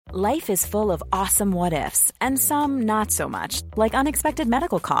Life is full of awesome what-ifs, and some not so much, like unexpected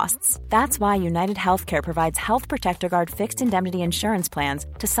medical costs. That's why United Healthcare provides Health Protector Guard fixed indemnity insurance plans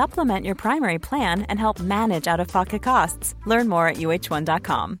to supplement your primary plan and help manage out-of-pocket costs. Learn more at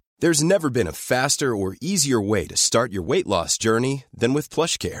uh1.com. There's never been a faster or easier way to start your weight loss journey than with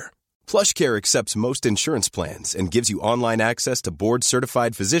PlushCare. PlushCare accepts most insurance plans and gives you online access to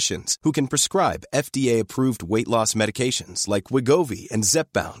board-certified physicians who can prescribe FDA-approved weight loss medications like Wegovy and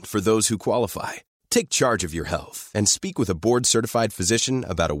Zepbound for those who qualify. Take charge of your health and speak with a board-certified physician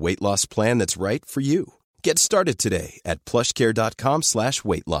about a weight loss plan that's right for you. Get started today at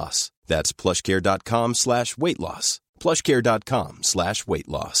plushcare.com/weight loss. That's plushcare.com/weight loss. plushcare.com/weight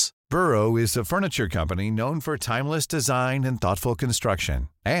loss. Burrow is a furniture company known for timeless design and thoughtful construction,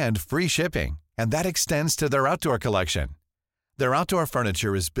 and free shipping, and that extends to their outdoor collection. Their outdoor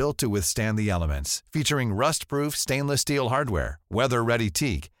furniture is built to withstand the elements, featuring rust-proof stainless steel hardware, weather-ready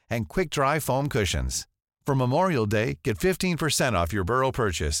teak, and quick-dry foam cushions. For Memorial Day, get 15% off your Burrow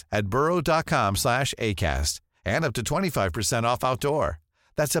purchase at burrow.com/acast, and up to 25% off outdoor.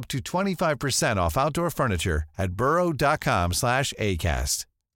 That's up to 25% off outdoor furniture at burrow.com/acast.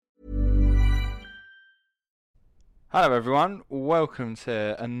 Hello everyone, welcome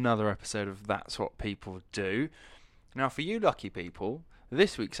to another episode of That's What People Do. Now for you lucky people,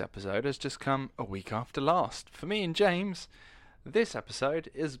 this week's episode has just come a week after last. For me and James, this episode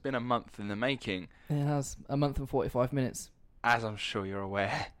has been a month in the making. It has, a month and 45 minutes. As I'm sure you're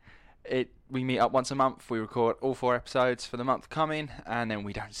aware, we meet up once a month, we record all 4 episodes for the month coming, and then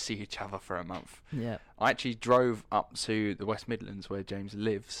we don't see each other for a month. Yeah. I actually drove up to the West Midlands where James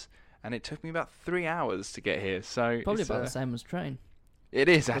lives, and it took me about 3 hours to get here. So probably about the same as train. It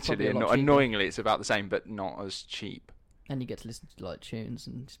is actually. Annoyingly, it's about the same, but not as cheap. And you get to listen to like tunes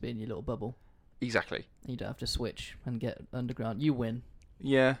and just be in your little bubble. Exactly. You don't have to switch and get underground. You win.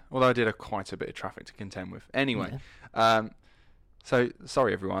 Yeah, although I did have quite a bit of traffic to contend with. Anyway, so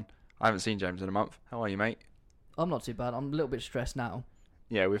sorry everyone. I haven't seen James in a month. How are you, mate? I'm not too bad. I'm a little bit stressed now.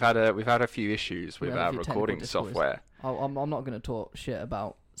 Yeah, we've had a few issues with our recording software. I'm not going to talk shit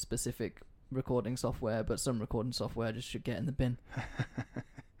about specific recording software, but some recording software just should get in the bin.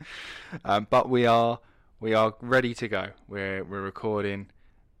 But we are ready to go. We're recording.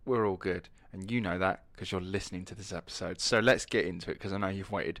 We're all good, and you know that because you're listening to this episode. So let's get into it because I know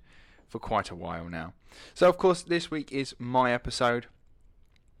you've waited for quite a while now. So of course this week is my episode,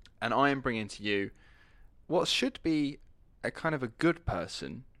 and I am bringing to you what should be a kind of a good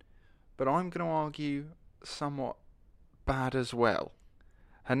person, but I'm going to argue somewhat bad as well.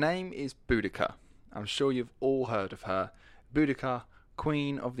 Her name is Boudica. I'm sure you've all heard of her. Boudica,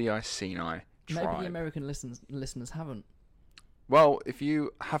 Queen of the Iceni tribe. Maybe the American listeners haven't. Well, if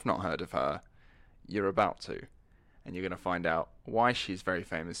you have not heard of her, you're about to. And you're going to find out why she's very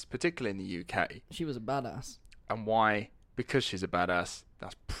famous, particularly in the UK. She was a badass. And why, because she's a badass,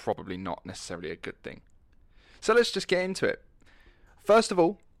 that's probably not necessarily a good thing. So let's just get into it. First of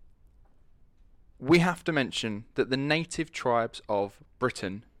all, we have to mention that the native tribes of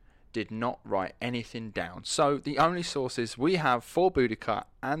Britain did not write anything down. So the only sources we have for Boudica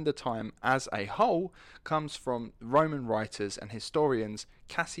and the time as a whole comes from Roman writers and historians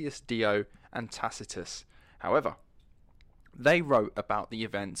Cassius Dio and Tacitus. However, they wrote about the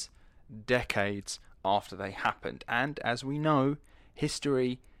events decades after they happened, and as we know,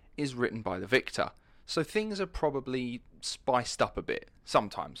 history is written by the victor. So things are probably spiced up a bit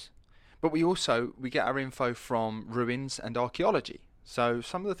sometimes. But we get our info from ruins and archaeology. So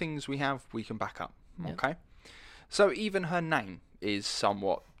some of the things we have, we can back up. Yep. Okay. So even her name is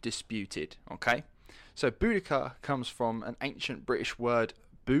somewhat disputed. Okay. So Boudica comes from an ancient British word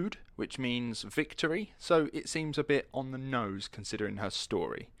boud, which means victory. So it seems a bit on the nose considering her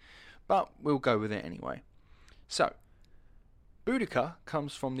story. But we'll go with it anyway. So Boudica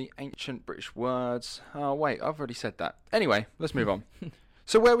comes from the ancient British words. Oh wait, I've already said that. Anyway, let's move on.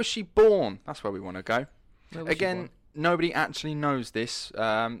 So where was she born? That's where we want to go. Again, nobody actually knows this.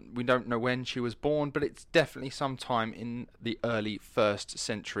 We don't know when she was born, but it's definitely sometime in the early 1st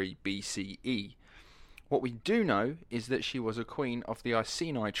century BCE. What we do know is that she was a queen of the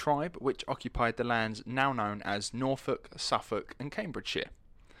Iceni tribe, which occupied the lands now known as Norfolk, Suffolk, and Cambridgeshire.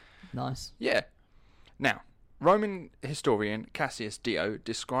 Nice. Yeah. Now, Roman historian Cassius Dio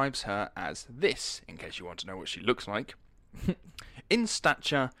describes her as this, in case you want to know what she looks like. In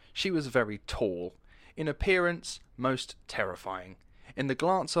stature, she was very tall. In appearance, most terrifying. In the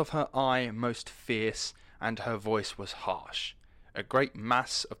glance of her eye, most fierce, and her voice was harsh. A great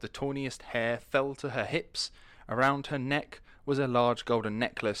mass of the tawniest hair fell to her hips. Around her neck was a large golden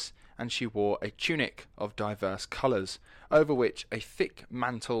necklace, and she wore a tunic of diverse colours, over which a thick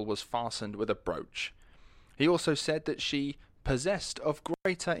mantle was fastened with a brooch. He also said that she possessed of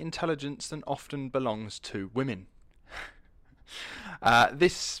greater intelligence than often belongs to women.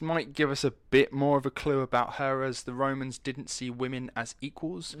 This might give us a bit more of a clue about her, as the Romans didn't see women as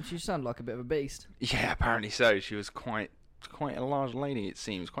equals. She sounded like a bit of a beast. Yeah, apparently so. She was quite a large lady, it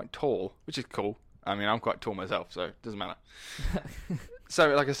seems, quite tall, which is cool. I mean, I'm quite tall myself, so it doesn't matter.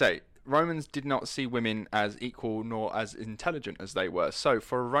 So, like I say, Romans did not see women as equal nor as intelligent as they were. So,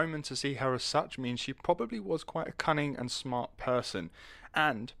 for a Roman to see her as such means she probably was quite a cunning and smart person.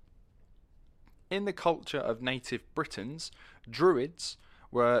 And in the culture of native Britons, Druids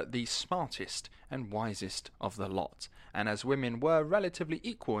were the smartest and wisest of the lot. And as women were relatively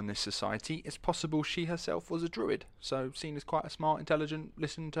equal in this society, it's possible she herself was a Druid. So, seen as quite a smart, intelligent,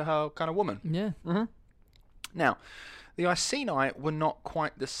 listen to her kind of woman. Yeah. Mm-hmm. Now, the Iceni were not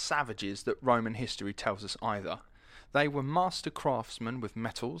quite the savages that Roman history tells us either. They were master craftsmen with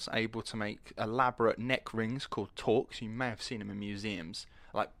metals, able to make elaborate neck rings called torques. You may have seen them in museums,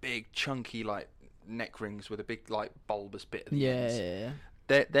 like big, chunky, like neck rings with a big, like bulbous bit at the ends. Yeah.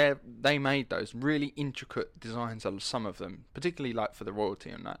 They made those really intricate designs of some of them, particularly like for the royalty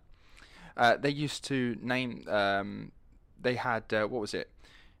and that. They used to name. They had what was it?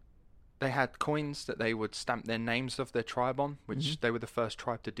 They had coins that they would stamp their names of their tribe on, which they were the first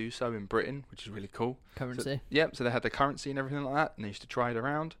tribe to do so in Britain, which is really cool. Currency. So they had the currency and everything like that, and they used to trade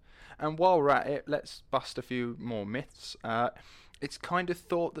around. And while we're at it, let's bust a few more myths. It's kind of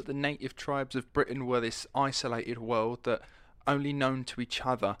thought that the native tribes of Britain were this isolated world that only known to each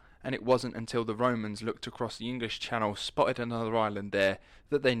other, and it wasn't until the Romans looked across the English Channel, spotted another island there,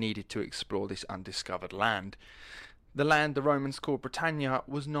 that they needed to explore this undiscovered land. The land the Romans called Britannia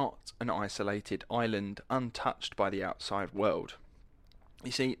was not an isolated island, untouched by the outside world.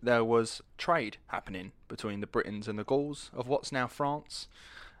 You see, there was trade happening between the Britons and the Gauls of what's now France.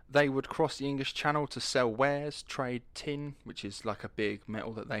 They would cross the English Channel to sell wares, trade tin, which is like a big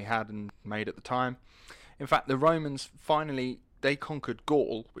metal that they had and made at the time. In fact, the Romans they conquered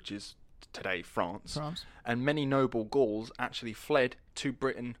Gaul, which is today France, and many noble Gauls actually fled to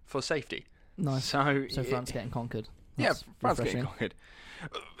Britain for safety. Nice. So France getting conquered. That's France getting conquered.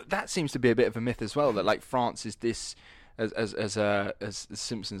 That seems to be a bit of a myth as well, that like France is this, as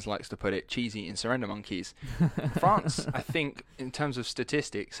Simpsons likes to put it, cheese-eating surrender monkeys. France, I think, in terms of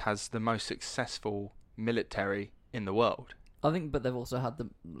statistics, has the most successful military in the world. I think, but they've also had the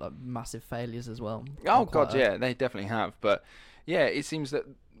massive failures as well. Oh God, yeah, they definitely have. But yeah, it seems that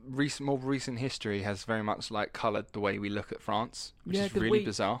more recent history has very much like coloured the way we look at France, which is really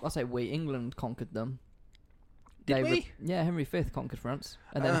bizarre. I say England conquered them. Did we? Henry V conquered France,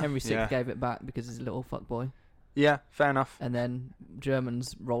 and then Henry VI gave it back because he's a little fuckboy. Yeah, fair enough. And then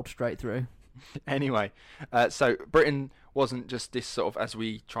Germans rolled straight through. Anyway, so Britain wasn't just this sort of, as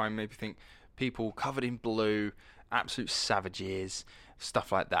we try and maybe think, people covered in blue, absolute savages,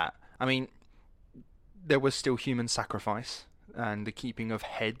 stuff like that. I mean, there was still human sacrifice, and the keeping of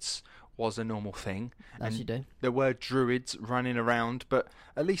heads was a normal thing. As you do. There were druids running around, but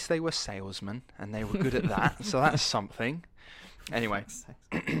at least they were salesmen, and they were good at that, so that's something. Anyway,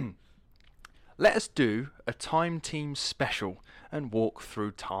 let us do a Time Team special and walk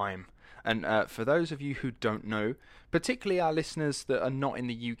through time. And for those of you who don't know, particularly our listeners that are not in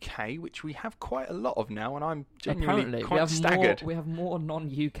the UK, which we have quite a lot of now, and I'm genuinely quite staggered. We have more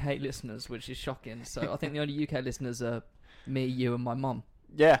non-UK listeners, which is shocking. So I think the only UK listeners are me, you, and my mum.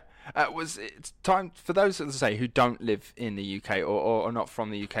 Yeah, it's time for those, as I say, who don't live in the UK or are not from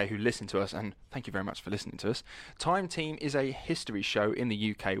the UK who listen to us, and thank you very much for listening to us. Time Team is a history show in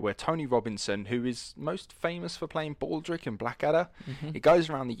the UK where Tony Robinson, who is most famous for playing Baldric and Blackadder, he goes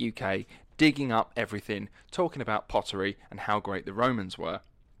around the UK digging up everything, talking about pottery and how great the Romans were.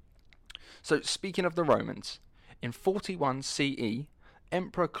 So speaking of the Romans, in 41 CE,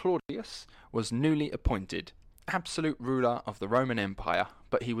 Emperor Claudius was newly appointed absolute ruler of the Roman Empire,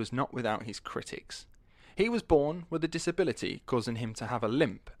 but he was not without his critics. He was born with a disability causing him to have a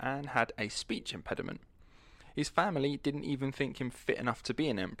limp and had a speech impediment. His family didn't even think him fit enough to be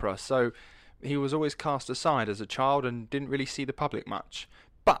an emperor, so he was always cast aside as a child and didn't really see the public much.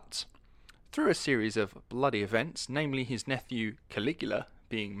 But through a series of bloody events, namely his nephew Caligula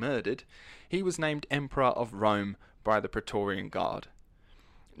being murdered, he was named Emperor of Rome by the Praetorian Guard.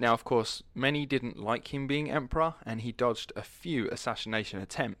 Now, of course, many didn't like him being emperor, and he dodged a few assassination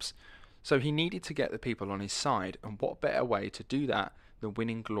attempts, so he needed to get the people on his side, and what better way to do that than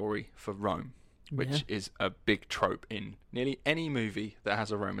winning glory for Rome, which is a big trope in nearly any movie that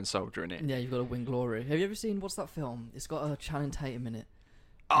has a Roman soldier in it. Yeah, you've got to win glory. Have you ever seen, what's that film? It's got Channing Tatum in it.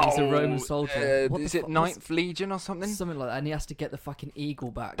 He's a Roman soldier. Is it Ninth Legion or something? Something like that, and he has to get the fucking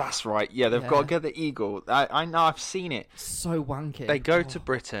eagle back. That's right. Yeah, they've got to get the eagle. I know. I've seen it. So wanky. They go to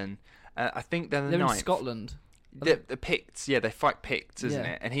Britain. I think they're the They're ninth. in Scotland. The Picts. Yeah, they fight Picts, isn't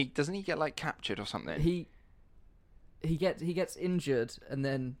Yeah. it? And doesn't he get like captured or something? He gets injured, and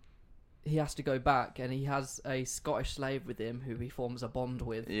then he has to go back, and he has a Scottish slave with him who he forms a bond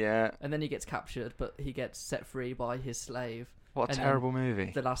with. Yeah. And then he gets captured, but he gets set free by his slave. What a terrible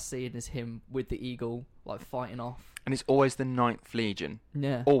movie. The last scene is him with the eagle, like, fighting off. And it's always the Ninth Legion.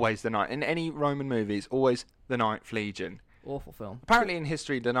 Yeah. Always the Ninth. In any Roman movie, it's always the Ninth Legion. Awful film. Apparently in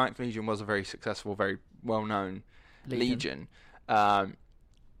history, the Ninth Legion was a very successful, very well-known legion.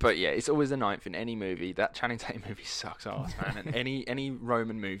 But yeah, it's always the ninth in any movie. That Channing Tatum movie sucks ass, man. And any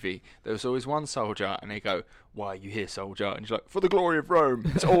Roman movie, there's always one soldier, and they go, "Why are you here, soldier?" And he's like, "For the glory of Rome."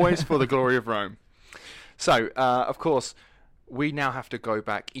 It's always for the glory of Rome. So, of course, we now have to go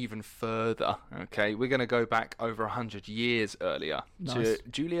back even further. Okay, we're going to go back over 100 years earlier to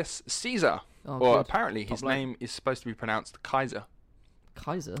Julius Caesar. Apparently his name is supposed to be pronounced Kaiser.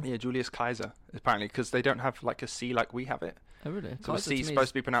 Kaiser? Yeah, Julius Kaiser, apparently, because they don't have like a C like we have it. Oh, really? So the C is supposed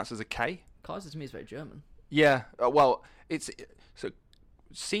to be pronounced as a K. Kaiser to me is very German. Yeah, so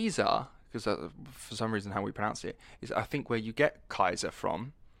Caesar, because for some reason how we pronounce it, is I think where you get Kaiser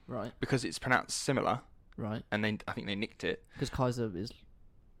from. Right. Because it's pronounced similar. Right. And I think they nicked it. Because Kaiser is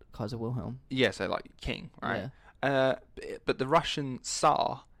Kaiser Wilhelm. Yeah, so like king, right? Yeah. But the Russian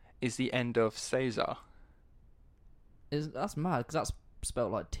Tsar is the end of Caesar. That's mad, because that's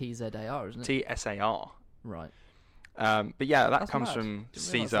spelled like Tzar, isn't it? Tsar. Right. But yeah, that That's comes mad. from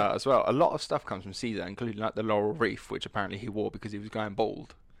Didn't realise Caesar that. as well. A lot of stuff comes from Caesar, including like the laurel wreath, which apparently he wore because he was going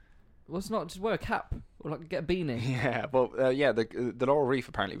bald. Well, it's not just wear a cap or like get a beanie. Yeah, well, the laurel wreath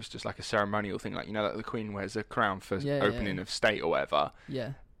apparently was just like a ceremonial thing, like like the Queen wears a crown for opening of state or whatever.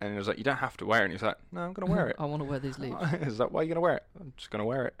 Yeah. And it was like, you don't have to wear it. And he's like, no, I'm going to wear it. I want to wear these leaves. It's like, why are you going to wear it? I'm just going to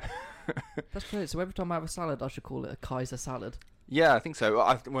wear it. That's great. So every time I have a salad, I should call it a Kaiser salad. Yeah, I think so.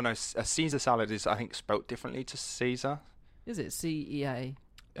 A Caesar salad is, I think, spelt differently to Caesar. Is it CEA?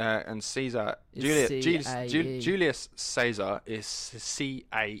 And Caesar, Julius Caesar is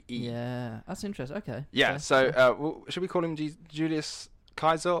CAE. Yeah, that's interesting. Okay. Yeah, okay. so should we call him Julius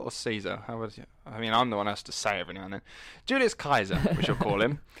Kaiser or Caesar? I mean, I'm the one who has to say every now and then. Julius Kaiser, we shall call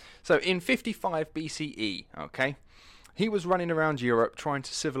him. So in 55 BCE, okay, he was running around Europe trying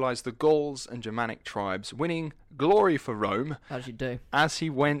to civilize the Gauls and Germanic tribes, winning glory for Rome. How did you do? As he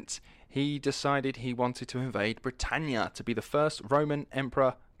went, he decided he wanted to invade Britannia to be the first Roman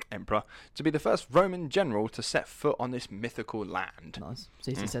emperor, to be the first Roman general to set foot on this mythical land. Nice. It's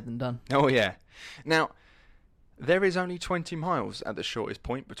easier said than done. Oh, yeah. Now, there is only 20 miles at the shortest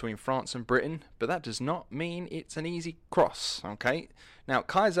point between France and Britain, but that does not mean it's an easy cross, okay? Now,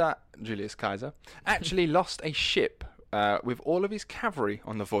 Julius Caesar, actually lost a ship with all of his cavalry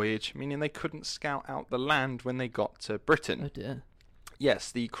on the voyage, meaning they couldn't scout out the land when they got to Britain. Oh, dear.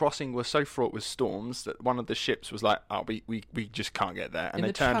 Yes, the crossing was so fraught with storms that one of the ships was like, "Oh, we just can't get there," and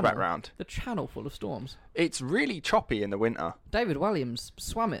they turned back round. The channel full of storms. It's really choppy in the winter. David Williams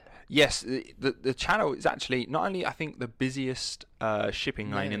swam it. Yes, the channel is actually not only, I think, the busiest shipping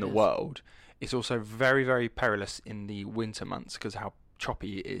lane in the world, it's also very, very perilous in the winter months because of how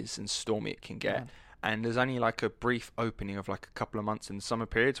choppy it is and stormy it can get. Yeah. And there's only like a brief opening of like a couple of months in the summer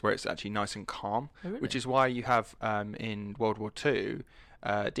periods where it's actually nice and calm, Oh, really? which is why you have in World War II,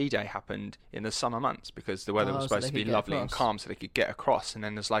 D-Day happened in the summer months because the weather was supposed to be lovely and calm, so they could get across. And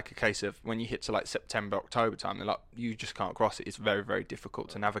then there's like a case of when you hit to like September, October time, they're like, you just can't cross it. It's very, very difficult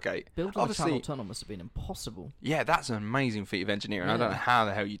to navigate. Building the Channel Tunnel must have been impossible. Yeah, that's an amazing feat of engineering. Yeah. I don't know how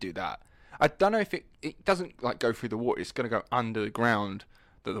the hell you do that. I don't know if it doesn't like go through the water. It's going to go under the ground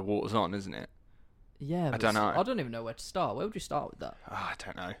that the water's on, isn't it? Yeah, I don't know. I don't even know where to start. Where would you start with that? I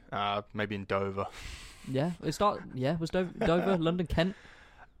don't know. Maybe in Dover. Yeah, was Dover, London, Kent?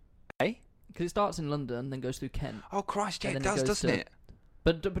 Eh? Because it starts in London, then goes through Kent. Oh Christ, yeah, And it then it does, goes doesn't to- it?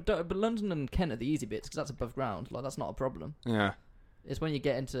 But London and Kent are the easy bits because that's above ground. Like that's not a problem. Yeah. It's when you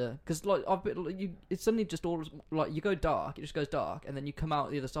get into because like it's suddenly just all like you go dark. It just goes dark, and then you come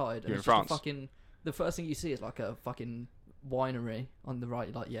out the other side. And You're it's in just France. The first thing you see is like a fucking winery on the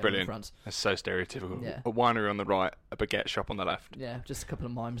right. Like yeah, Brilliant. in France. That's so stereotypical. Yeah. A winery on the right, a baguette shop on the left. Yeah, just a couple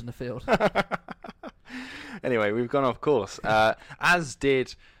of mimes in the field. Anyway, we've gone off course. As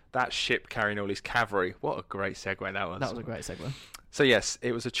did that ship carrying all his cavalry. What a great segue that was. That was a great segue. So yes,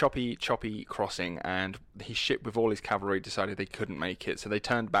 it was a choppy crossing, and his ship with all his cavalry decided they couldn't make it, so they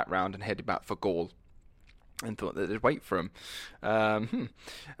turned back round and headed back for Gaul, and thought that they'd wait for him.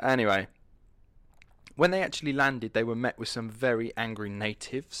 Anyway, When they actually landed, they were met with some very angry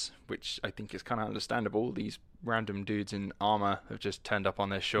natives, which I think is kind of understandable. These random dudes in armour have just turned up on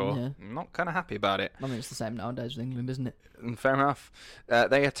their shore. Yeah. I'm not kind of happy about it. I mean, it's the same nowadays with England, isn't it? Fair enough.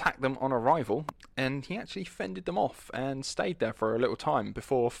 They attacked them on arrival, and he actually fended them off and stayed there for a little time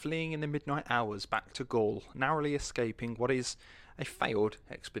before fleeing in the midnight hours back to Gaul, narrowly escaping what is a failed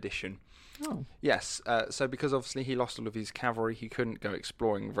expedition. Oh. Yes, so because obviously he lost all of his cavalry, he couldn't go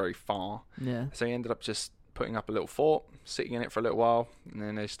exploring very far. Yeah. So he ended up just putting up a little fort, sitting in it for a little while, and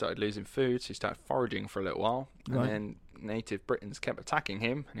then they started losing food, so he started foraging for a little while, and then native Britons kept attacking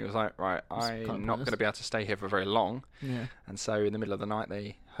him, and he was like, right, I'm not going to be able to stay here for very long. Yeah. And so in the middle of the night,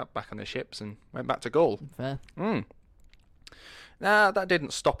 they hopped back on their ships and went back to Gaul. Fair. Now, that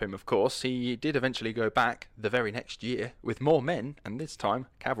didn't stop him, of course. He did eventually go back the very next year with more men, and this time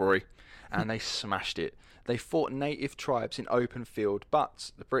cavalry, and they smashed it. They fought native tribes in open field,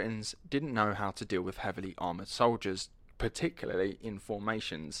 but the Britons didn't know how to deal with heavily armoured soldiers, particularly in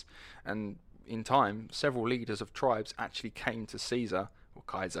formations. And in time, several leaders of tribes actually came to Caesar, or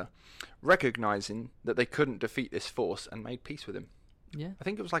Kaiser, recognising that they couldn't defeat this force and made peace with him. Yeah. I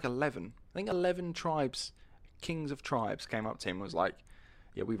think it was like 11. I think 11 tribes, kings of tribes, came up to him and was like,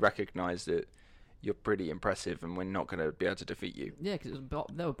 yeah, we recognise that you're pretty impressive and we're not going to be able to defeat you. Yeah, because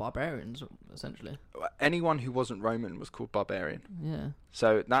they were barbarians, essentially. Anyone who wasn't Roman was called barbarian. Yeah.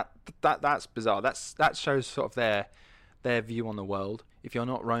 So that's bizarre. That shows sort of their view on the world. If you're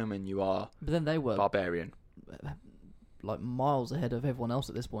not Roman, you are But then they were barbarian. like miles ahead of everyone else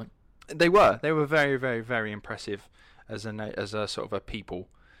at this point. They were very, very, very impressive as a sort of a people.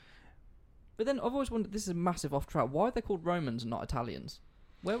 But then I've always wondered, this is a massive off track, why are they called Romans and not Italians?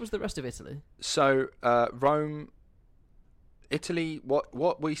 Where was the rest of Italy? So Rome, Italy,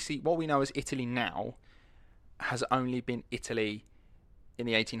 what we know as Italy now, has only been Italy in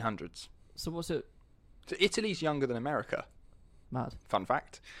the 1800s. So what's it? So Italy's younger than America. Mad. Fun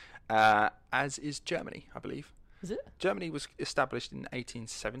fact. As is Germany, I believe. Is it? Germany was established in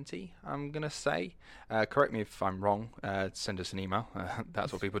 1870, I'm going to say. Correct me if I'm wrong. Send us an email.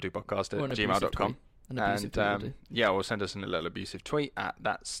 That's what people do, podcast at gmail.com. And yeah, or send us a little abusive tweet at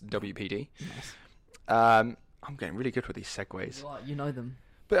that's WPD. Nice. I'm getting really good with these segues. You know them.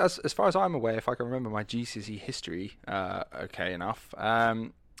 But as far as I'm aware, if I can remember my GCSE history okay enough,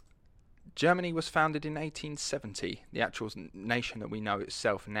 Germany was founded in 1870. The actual nation that we know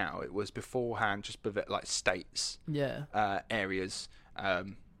itself now, it was beforehand just like states, areas,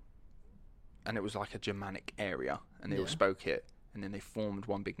 and it was like a Germanic area, and they all spoke it, and then they formed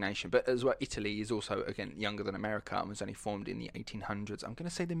one big nation. But as well, Italy is also, again, younger than America and was only formed in the 1800s. I'm going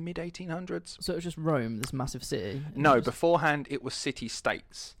to say the mid-1800s. So it was just Rome, this massive city? No, beforehand it was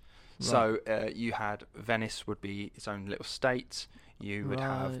city-states. Right. So you had Venice would be its own little state. You would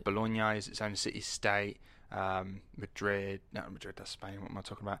have Bologna as its own city-state. Madrid, that's Spain, what am I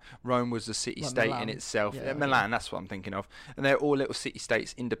talking about? Rome was a city-state in itself. Milan, that's what I'm thinking of. And they're all little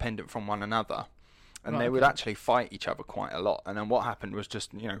city-states independent from one another. And they would actually fight each other quite a lot. And then what happened was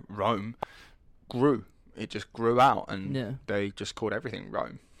just, Rome grew. It just grew out, and they just called everything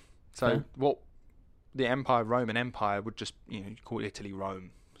Rome. So what the Roman Empire would just, call Italy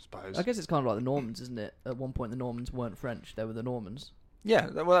Rome, I suppose. I guess it's kind of like the Normans, isn't it? At one point the Normans weren't French, they were the Normans. Yeah,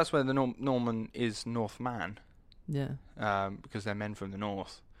 well, that's where the Norman is Northman. Yeah. Because they're men from the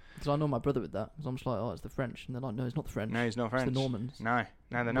north. Because I know my brother with that. Because I'm just like, it's the French. And they're like, no, it's not the French. No, he's not French. It's the Normans. No,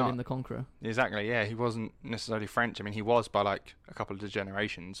 they're not. William the Conqueror. Exactly, yeah. He wasn't necessarily French. I mean, he was by like a couple of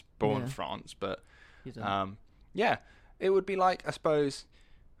generations born in France. But, it would be like, I suppose,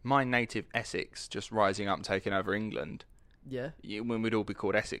 my native Essex just rising up and taking over England. Yeah. When we'd all be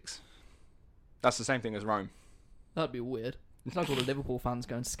called Essex. That's the same thing as Rome. That'd be weird. It's like all the Liverpool fans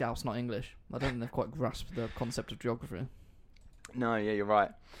going Scouse, not English. I don't think they've quite grasped the concept of geography. No, yeah, you're right.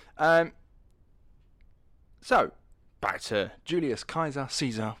 So, back to Julius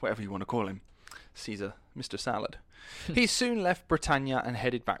Caesar, whatever you want to call him. Caesar, Mr. Salad. He soon left Britannia and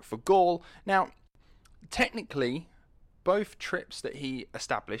headed back for Gaul. Now, technically, both trips that he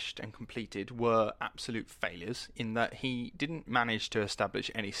established and completed were absolute failures in that he didn't manage to establish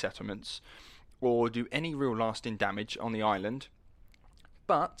any settlements or do any real lasting damage on the island.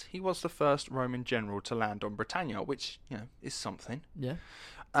 But he was the first Roman general to land on Britannia, which, is something. Yeah.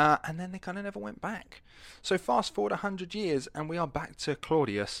 And then they kind of never went back. So fast forward 100 years and we are back to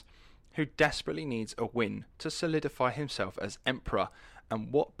Claudius, who desperately needs a win to solidify himself as emperor.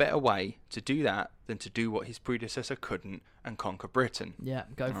 And what better way to do that than to do what his predecessor couldn't and conquer Britain? Yeah,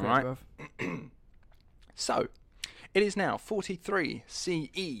 go for it, bruv. So, it is now 43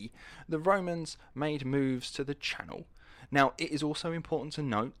 CE. The Romans made moves to the Channel. Now, it is also important to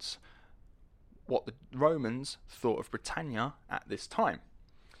note, what the Romans thought of Britannia at this time.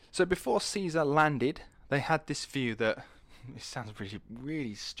 So before Caesar landed, they had this view that, it sounds really,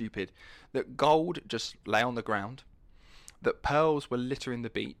 really stupid, that gold just lay on the ground, that pearls were littering the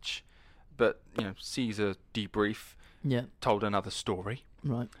beach, but, Caesar debrief told another story.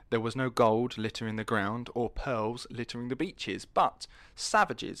 Right. There was no gold littering the ground or pearls littering the beaches, but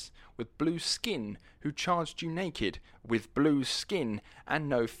savages with blue skin who charged you naked with blue skin and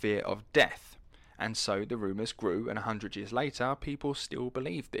no fear of death. And so the rumours grew, and 100 years later, people still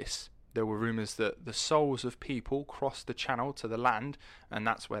believed this. There were rumours that the souls of people crossed the channel to the land, and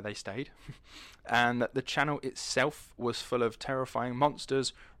that's where they stayed, and that the channel itself was full of terrifying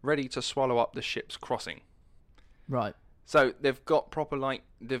monsters ready to swallow up the ships crossing. Right. So they've got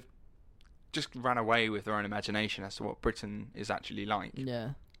they've just ran away with their own imagination as to what Britain is actually like. Yeah.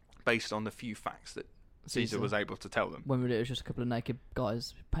 Based on the few facts that Caesar was able to tell them. When really it was just a couple of naked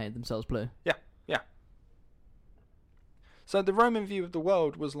guys who painted themselves blue. Yeah. So the Roman view of the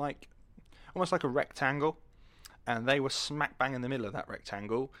world was almost like a rectangle, and they were smack bang in the middle of that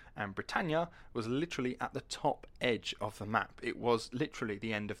rectangle, and Britannia was literally at the top edge of the map. It was literally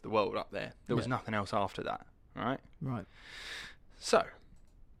the end of the world up there. There was nothing else after that. Right. So,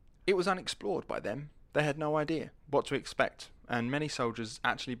 it was unexplored by them. They had no idea what to expect, and many soldiers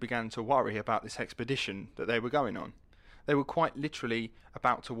actually began to worry about this expedition that they were going on. They were quite literally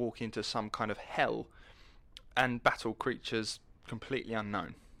about to walk into some kind of hell and battle creatures completely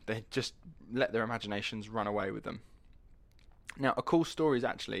unknown. They just let their imaginations run away with them. Now, a cool story is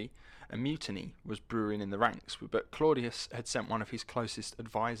actually a mutiny was brewing in the ranks, but Claudius had sent one of his closest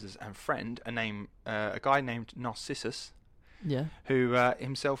advisors and friend, a guy named Narcissus, who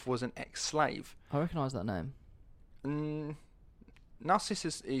himself was an ex-slave. I recognise that name.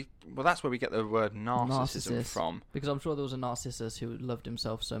 Narcissus, that's where we get the word narcissism from. Because I'm sure there was a Narcissus who loved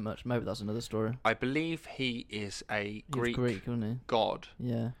himself so much. Maybe that's another story. I believe he is a Greek wasn't he? god.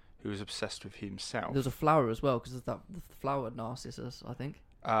 Yeah. Who was obsessed with himself. There's a flower as well, because there's the flower Narcissus, I think.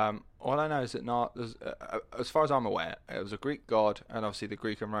 All I know is that as far as I'm aware, it was a Greek god, and obviously the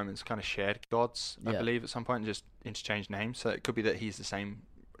Greek and Romans kind of shared gods, I believe, at some point, and just interchanged names. So it could be that he's the same,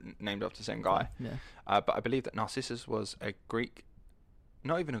 named after the same guy. Yeah. But I believe that Narcissus was a Greek,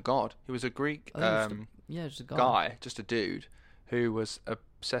 not even a god. He was a Greek just a guy, just a dude, who was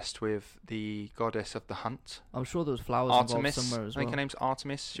obsessed with the goddess of the hunt. I'm sure there was flowers Artemis, involved somewhere as well. I think her name's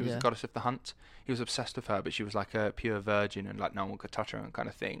Artemis. She was the goddess of the hunt. He was obsessed with her, but she was like a pure virgin, and like no one could touch her and kind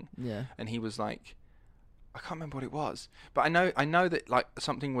of thing. Yeah. And he was like, I can't remember what it was, but I know that like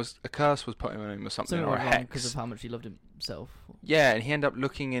a curse was put on him or something or a hex because of how much he loved himself. Yeah, and he ended up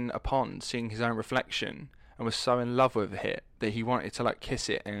looking in a pond, seeing his own reflection, and was so in love with it that he wanted to like kiss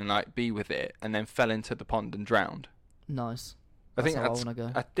it and like be with it, and then fell into the pond and drowned. Nice. I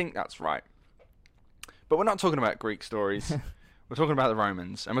think that's right. But we're not talking about Greek stories. We're talking about the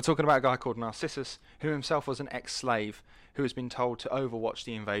Romans, and we're talking about a guy called Narcissus, who himself was an ex-slave who has been told to overwatch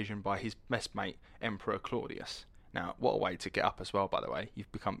the invasion by his best mate, Emperor Claudius. Now, what a way to get up as well, by the way.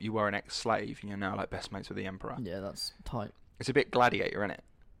 You were an ex-slave, and you're now like best mates with the Emperor. Yeah, that's tight. It's a bit Gladiator, isn't it?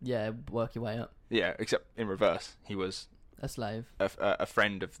 Yeah, work your way up. Yeah, except in reverse. He was a slave, a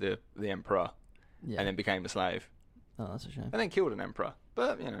friend of the Emperor, and then became a slave. Oh, that's a shame. And then killed an emperor,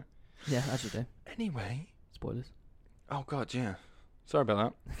 but Yeah, as you do. Anyway. Spoilers. Oh God, yeah. Sorry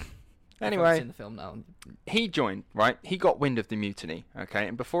about that. Anyway, Anyway, seen the film now. he joined, right? He got wind of the mutiny, okay?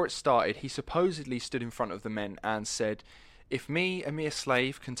 And before it started, he supposedly stood in front of the men and said, "If me, a mere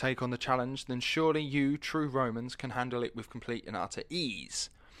slave, can take on the challenge, then surely you, true Romans, can handle it with complete and utter ease."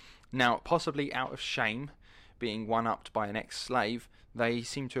 Now, possibly out of shame, being one-upped by an ex-slave, they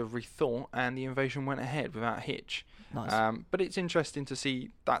seem to have rethought, and the invasion went ahead without a hitch. Nice. But it's interesting to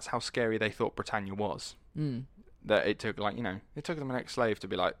see that's how scary they thought Britannia was. That it took, it took them an ex-slave to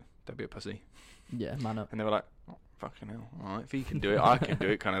be like, don't be a pussy. Yeah, man up. And they were like, oh, fucking hell, all right, if he can do it, I can do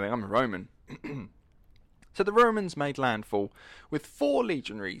it kind of thing. I'm a Roman. So the Romans made landfall with 4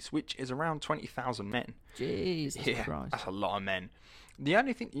 legionaries, which is around 20,000 men. Jesus Christ. That's a lot of men. The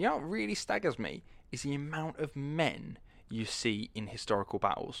only thing, what really staggers me is the amount of men you see in historical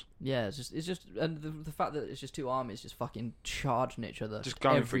battles. Yeah, it's just, and the fact that it's just 2 armies just fucking charging each other, just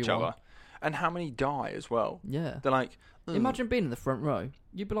going for each other, and how many die as well. Yeah, they're like, imagine being in the front row.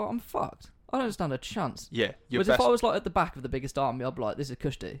 You'd be like, I'm fucked. I don't stand a chance. Yeah, whereas if I was like at the back of the biggest army, I'd be like, this is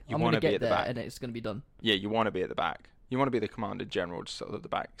Kushti. I'm going to get there, back. And it's going to be done. Yeah, you want to be at the back. You want to be the commander general, just sort of at the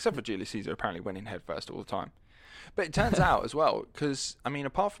back. Except for Julius Caesar, apparently went in head first all the time. But it turns out as well, because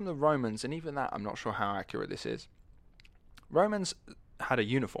apart from the Romans, and even that, I'm not sure how accurate this is. Romans had a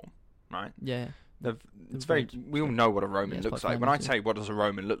uniform, right? Yeah. It's very. We all know what a Roman looks like. When I tell you what does a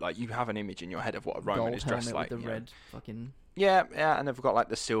Roman look like, you have an image in your head of what a Roman is dressed like. With the red fucking. Yeah, and they've got like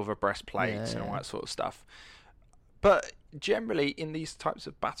the silver breastplates and all that sort of stuff. But generally, in these types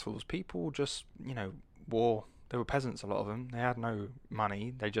of battles, people just, wore. They were peasants, a lot of them. They had no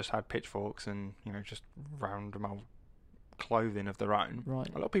money. They just had pitchforks and, just round old clothing of their own. Right.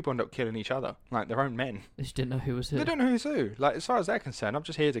 A lot of people end up killing each other, like their own men. They just didn't know who was who. They don't know who's who. Like, as far as they're concerned, I'm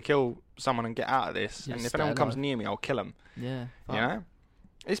just here to kill someone and get out of this. And if anyone comes near me, I'll kill them. Yeah. Fuck.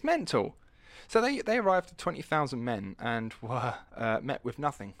 It's mental. So they arrived at 20,000 men and were met with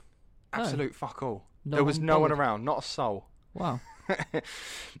nothing. Absolute fuck all. There was no one around, not a soul. Wow.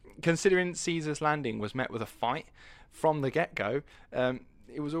 Considering Caesar's landing was met with a fight from the get-go,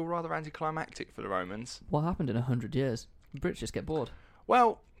 it was all rather anticlimactic for the Romans. What happened in 100 years? The British just get bored.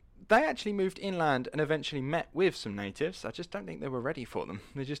 Well, they actually moved inland and eventually met with some natives. I just don't think they were ready for them.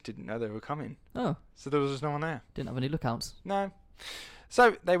 They just didn't know they were coming. Oh. So there was just no one there. Didn't have any lookouts. No.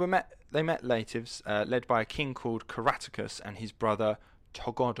 So they met natives led by a king called Caraticus and his brother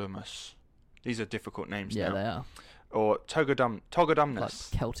Togodamus. These are difficult names now. Yeah, they are. Or Togodumnus. Like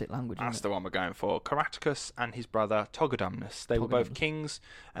Celtic language. That's the one we're going for. Caraticus and his brother Togodumnus. They were both kings,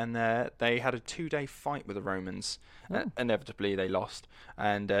 and they had a 2-day fight with the Romans. Inevitably, they lost,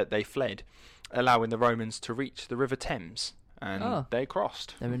 and they fled, allowing the Romans to reach the River Thames. And they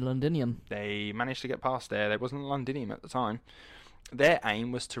crossed. They're in Londinium. They managed to get past there. There wasn't Londinium at the time. Their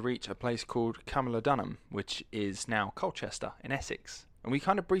aim was to reach a place called Camulodunum, which is now Colchester in Essex. And we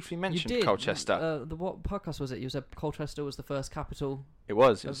kind of briefly mentioned Colchester. What podcast was it? You said Colchester was the first capital. It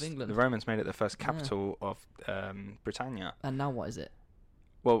was England. The Romans made it the first capital of Britannia. And now what is it?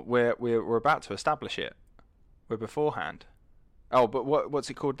 Well, we're about to establish it. We're beforehand. Oh, but what's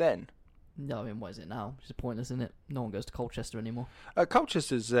it called then? No, I mean, what is it now? It's pointless, isn't it? No one goes to Colchester anymore.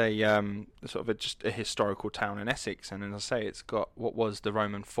 Colchester's a sort of just a historical town in Essex, and as I say, it's got what was the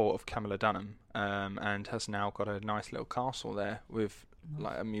Roman fort of Camulodunum, and has now got a nice little castle there with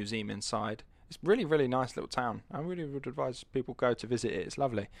like a museum inside. It's really, really nice little town. I really would advise people go to visit it. It's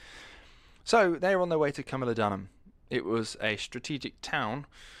lovely. So they're on their way to Camulodunum. It was a strategic town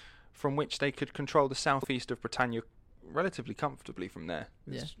from which they could control the southeast of Britannia relatively comfortably from there.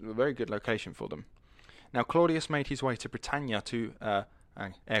 It's a very good location for them. Now, Claudius made his way to Britannia to,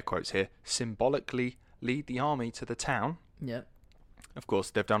 air quotes here, symbolically lead the army to the town. Yeah. Of course,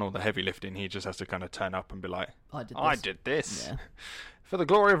 they've done all the heavy lifting. He just has to kind of turn up and be like, I did this. Yeah. For the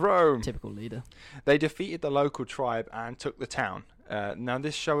glory of Rome. Typical leader. They defeated the local tribe and took the town. Now,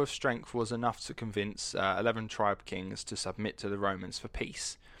 this show of strength was enough to convince 11 tribe kings to submit to the Romans for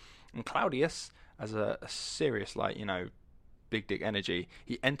peace. And Claudius, as a serious, big dick energy,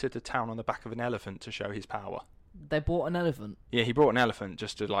 he entered the town on the back of an elephant to show his power. They bought an elephant? Yeah, he brought an elephant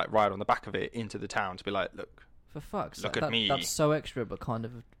just to ride on the back of it into the town to be like, look. For fuck's sake. Look at me. That's so extra, but kind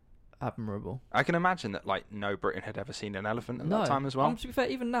of admirable. I can imagine that no Briton had ever seen an elephant at that time as well. To be fair,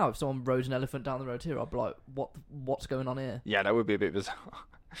 even now, if someone rode an elephant down the road here, I'd be like, what's going on here? Yeah, that would be a bit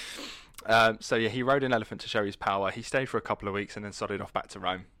bizarre. He rode an elephant to show his power. He stayed for a couple of weeks and then sodded off back to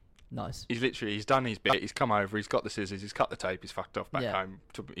Rome. Nice. He's done his bit. He's come over. He's got the scissors. He's cut the tape. He's fucked off back home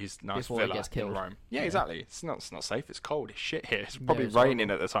to his nice Before villa he gets killed. in Rome. Yeah, exactly. It's not safe. It's cold as shit here. It's probably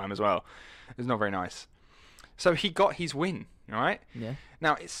raining at the time as well. It's not very nice. So he got his win, all right? Yeah.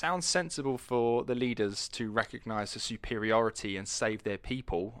 Now, it sounds sensible for the leaders to recognise the superiority and save their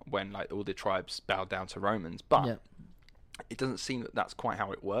people when all the tribes bowed down to Romans, but it doesn't seem that that's quite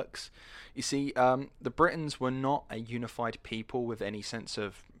how it works. You see, the Britons were not a unified people with any sense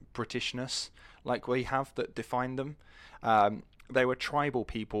of Britishness like we have that defined them. They were tribal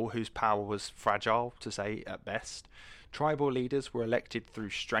people whose power was fragile, to say at best. Tribal leaders were elected through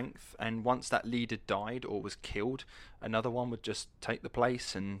strength, and once that leader died or was killed, another one would just take the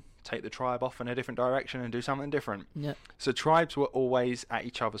place and take the tribe off in a different direction and do something different. Yeah. So tribes were always at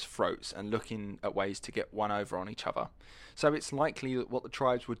each other's throats and looking at ways to get one over on each other. So it's likely that what the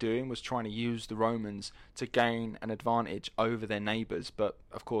tribes were doing was trying to use the Romans to gain an advantage over their neighbours, but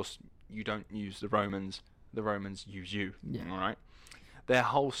of course you don't use the Romans use you. Yeah. All right. Their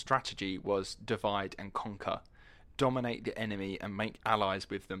whole strategy was divide and conquer. Dominate the enemy and make allies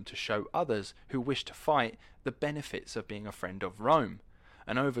with them to show others who wish to fight the benefits of being a friend of Rome.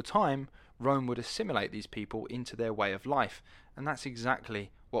 And over time, Rome would assimilate these people into their way of life, and that's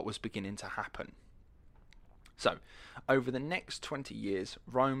exactly what was beginning to happen. So, over the next 20 years,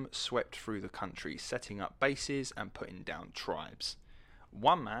 Rome swept through the country, setting up bases and putting down tribes.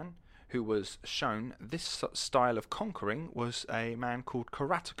 One man who was shown this style of conquering was a man called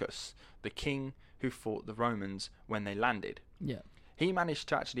Caraticus, the king who fought the Romans when they landed. Yeah. He managed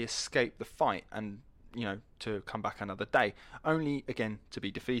to actually escape the fight and, to come back another day, only again to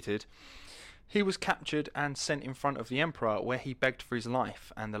be defeated. He was captured and sent in front of the emperor, where he begged for his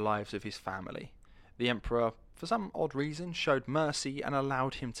life and the lives of his family. The emperor, for some odd reason, showed mercy and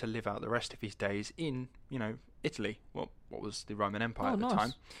allowed him to live out the rest of his days in, Italy, what was the Roman Empire at the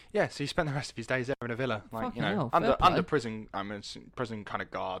time. Yeah, so he spent the rest of his days there in a villa, under prison. Prison kind of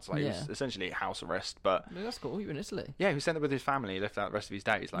guards. It was essentially house arrest. But that's cool. You're in Italy. Yeah, he was sent there with his family. Left out the rest of his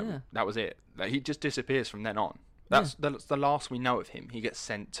days. That was it. He just disappears from then on. That's the last we know of him. He gets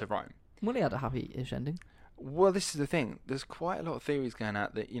sent to Rome. Well, he had a happy-ish ending. Well, this is the thing. There's quite a lot of theories going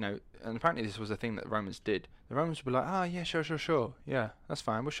out that, and apparently this was a thing that the Romans did. The Romans would be like, yeah, sure. Yeah, that's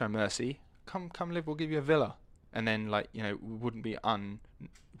fine. We'll show mercy. Come live. We'll give you a villa. And then, wouldn't be out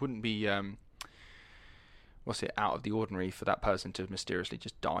of the ordinary for that person to mysteriously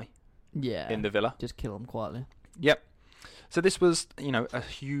just die. Yeah. In the villa. Just kill them quietly. Yep. So this was, a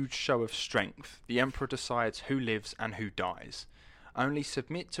huge show of strength. The emperor decides who lives and who dies. Only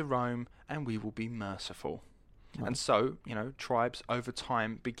submit to Rome and we will be merciful. Right. And so, tribes over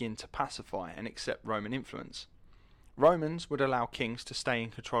time begin to pacify and accept Roman influence. Romans would allow kings to stay in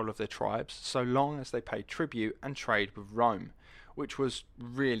control of their tribes so long as they paid tribute and trade with Rome, which was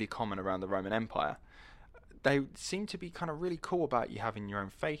really common around the Roman Empire. They seemed to be kind of really cool about you having your own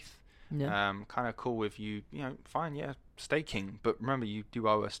faith. Yeah. Kind of cool with you, fine, yeah, stay king, but remember you do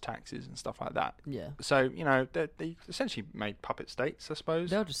owe us taxes and stuff like that. Yeah. So, they essentially made puppet states, I suppose.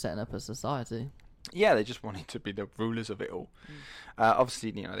 They were just setting up a society. Yeah, they just wanted to be the rulers of it all. Obviously,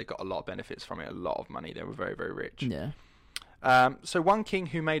 they got a lot of benefits from it, a lot of money. They were very, very rich. Yeah. So one king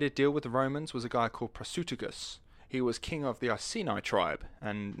who made a deal with the Romans was a guy called Prasutagus. He was king of the Iceni tribe.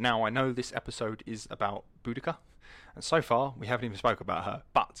 And now I know this episode is about Boudica. And so far, we haven't even spoke about her.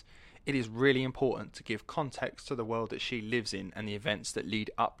 But it is really important to give context to the world that she lives in and the events that lead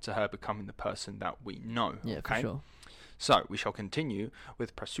up to her becoming the person that we know. Yeah, okay? for sure. So we shall continue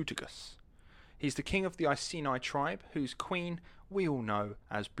with Prasutagus. He's the king of the Iceni tribe, whose queen we all know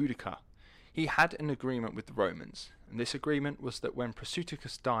as Boudica. He had an agreement with the Romans, and this agreement was that when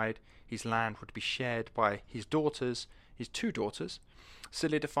Prasutagus died, his land would be shared by his two daughters,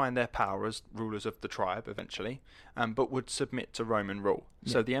 solidifying their power as rulers of the tribe eventually, but would submit to Roman rule.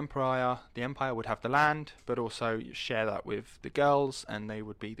 Yeah. So the empire would have the land, but also share that with the girls, and they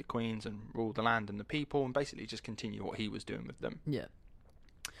would be the queens and rule the land and the people, and basically just continue what he was doing with them. Yeah.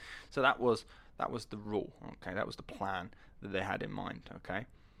 So that was the rule, okay? That was the plan that they had in mind, okay?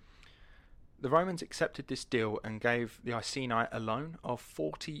 The Romans accepted this deal and gave the Iceni a loan of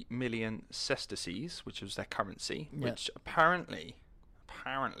 40 million sesterces, which was their currency, which apparently,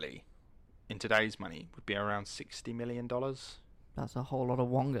 in today's money, would be around $60 million. That's a whole lot of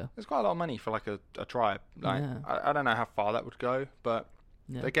wonga. It's quite a lot of money for a tribe. I don't know how far that would go, but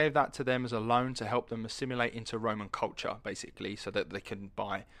they gave that to them as a loan to help them assimilate into Roman culture, basically, so that they can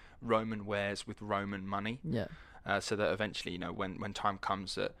buy Roman wares with Roman money. Yeah. So that eventually, when time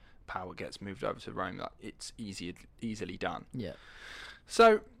comes that power gets moved over to Rome, it's easily done. Yeah.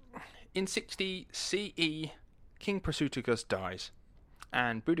 So, in 60 CE, King Prasutagus dies,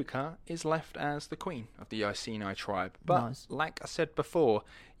 and Boudica is left as the queen of the Iceni tribe. But, like I said before,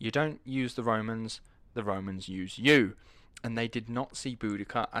 you don't use the Romans use you. And they did not see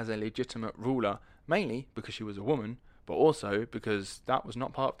Boudica as a legitimate ruler, mainly because she was a woman, but also because that was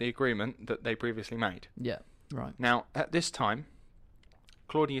not part of the agreement that they previously made. Yeah, right. Now, at this time,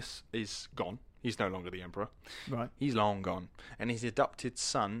 Claudius is gone. He's no longer the emperor. Right. He's long gone. And his adopted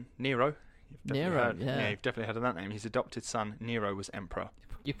son, Nero, you've definitely heard of that name. His adopted son, Nero, was emperor.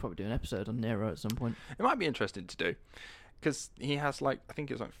 You could probably do an episode on Nero at some point. It might be interesting to do. Because he has, I think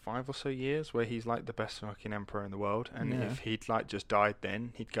it's 5 or so years where he's, the best fucking emperor in the world. And if he'd, just died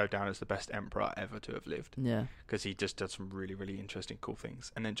then, he'd go down as the best emperor ever to have lived. Yeah. Because he just did some really, really interesting, cool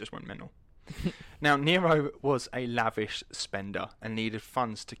things. And then just went mental. Now, Nero was a lavish spender and needed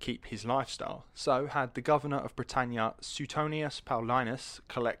funds to keep his lifestyle. So had the governor of Britannia, Suetonius Paulinus,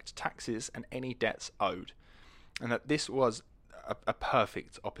 collect taxes and any debts owed. And that this was a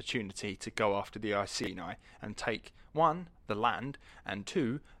perfect opportunity to go after the Iceni and take, 1, the land, and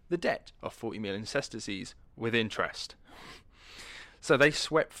 2, the debt of 40 million sesterces with interest. So they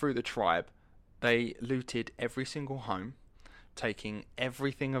swept through the tribe. They looted every single home, taking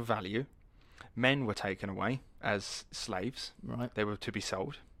everything of value. Men were taken away as slaves. Right. They were to be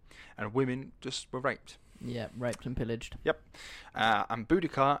sold. And women just were raped. Yeah, raped and pillaged. Yep. And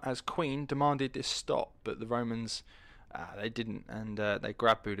Boudica, as queen, demanded this stop, but the Romans... they didn't, and they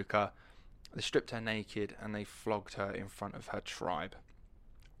grabbed Boudica, they stripped her naked, and they flogged her in front of her tribe.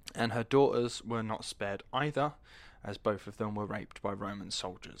 And her daughters were not spared either. as both of them were raped by Roman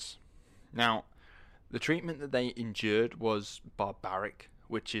soldiers. Now, the treatment that they endured was barbaric,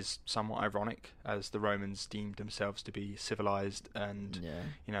 which is somewhat ironic, as the Romans deemed themselves to be civilized and,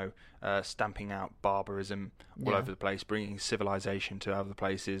 stamping out barbarism all over the place, bringing civilization to other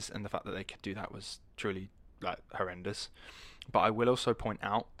places, and the fact that they could do that was truly horrendous. But I will also point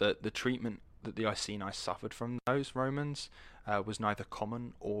out that the treatment that the Iceni suffered from those Romans was neither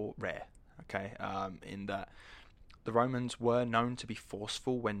common or rare. Okay, in that the Romans were known to be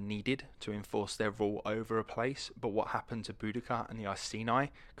forceful when needed to enforce their rule over a place, but what happened to Boudica and the Iceni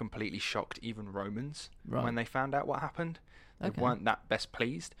completely shocked even Romans when they found out what happened. They weren't that best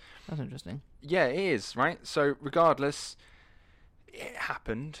pleased. That's interesting. Yeah, it is, right? So regardless, it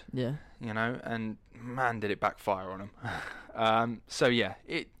happened. Yeah. And man, did it backfire on them.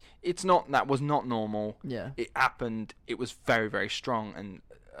 That was not normal. Yeah. It happened. It was very, very strong and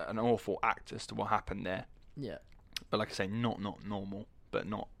an awful act as to what happened there. Yeah. But like I say, not normal, but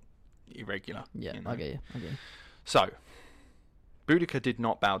not irregular. Yeah, I get you. So, Boudica did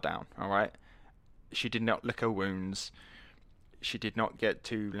not bow down, all right? She did not lick her wounds. She did not get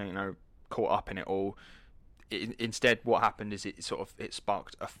too, caught up in it all. Instead, what happened is it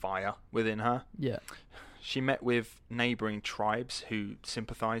sparked a fire within her. Yeah. She met with neighbouring tribes who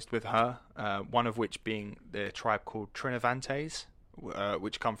sympathised with her, one of which being the tribe called Trinovantes,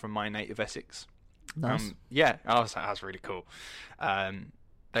 which come from my native Essex. Nice. That's really cool.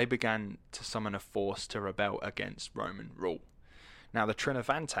 They began to summon a force to rebel against Roman rule. Now, the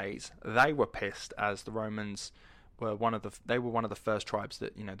Trinovantes, they were pissed as the Romans were one of the first tribes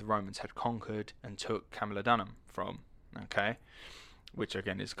that the Romans had conquered and took Camulodunum from. Okay, which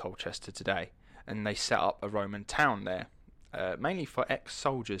again is Colchester today, and they set up a Roman town there, mainly for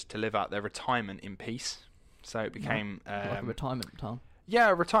ex-soldiers to live out their retirement in peace. So it became like a retirement town. Yeah,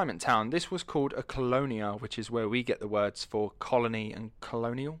 a retirement town. This was called a colonia, which is where we get the words for colony and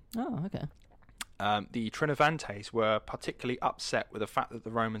colonial. Oh, okay. The Trinovantes were particularly upset with the fact that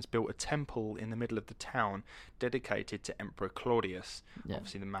the Romans built a temple in the middle of the town dedicated to Emperor Claudius,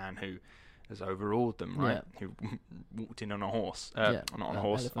 obviously the man who has overruled them, right? Yeah. Who walked in on a horse, not on a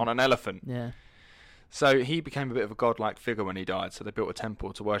horse, on an elephant. Yeah. So he became a bit of a godlike figure when he died, so they built a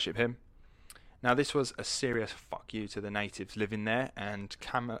temple to worship him. Now, this was a serious fuck you to the natives living there, and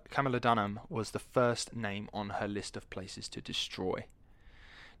Camulodunum was the first name on her list of places to destroy.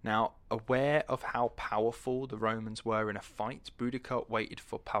 Now, aware of how powerful the Romans were in a fight, Boudica waited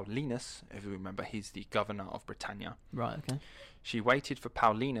for Paulinus. If you remember, he's the governor of Britannia. Right, okay. She waited for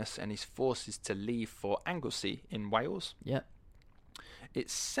Paulinus and his forces to leave for Anglesey in Wales. Yeah.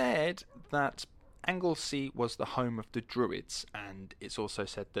 It's said that Anglesey was the home of the Druids, and it's also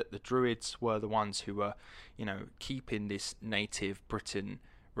said that the Druids were the ones who were, keeping this native Britain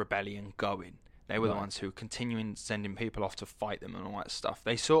rebellion going. They were the ones who were continuing sending people off to fight them and all that stuff.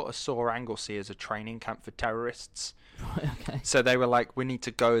 They sort of saw Anglesey as a training camp for terrorists. Right, okay. So they were like, we need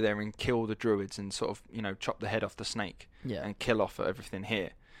to go there and kill the Druids and sort of, chop the head off the snake and kill off everything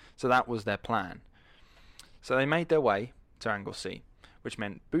here. So that was their plan. So they made their way to Anglesey, which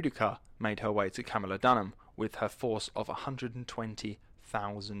meant Boudica made her way to Camulodunum with her force of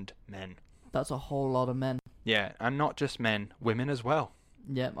 120,000 men. That's a whole lot of men. Yeah, and not just men, women as well.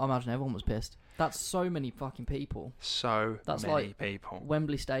 Yeah, I imagine everyone was pissed. That's so many fucking people. That's many like people.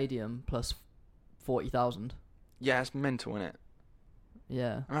 Wembley Stadium plus 40,000. Yeah, it's mental, isn't it?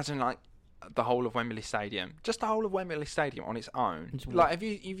 Yeah. Imagine like the whole of Wembley Stadium, just the whole of Wembley Stadium on its own. Have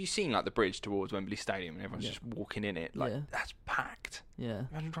you seen like the bridge towards Wembley Stadium and everyone's just walking in it? Like that's packed. Yeah.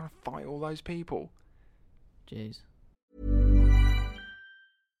 Imagine trying to fight all those people. Jeez.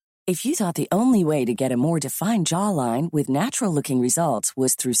 If you thought the only way to get a more defined jawline with natural-looking results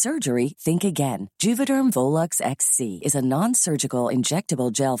was through surgery, think again. Juvederm Volux XC is a non-surgical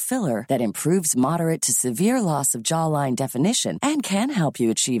injectable gel filler that improves moderate to severe loss of jawline definition and can help you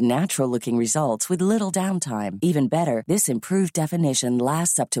achieve natural-looking results with little downtime. Even better, this improved definition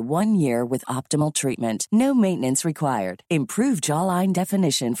lasts up to 1 year with optimal treatment. No maintenance required. Improve jawline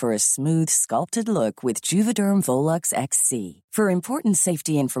definition for a smooth, sculpted look with Juvederm Volux XC. For important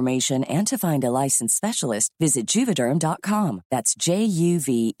safety information and to find a licensed specialist, visit Juvederm.com. That's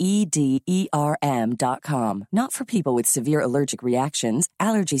JUVEDERM.com. Not for people with severe allergic reactions,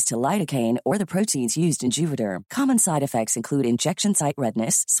 allergies to lidocaine, or the proteins used in Juvederm. Common side effects include injection site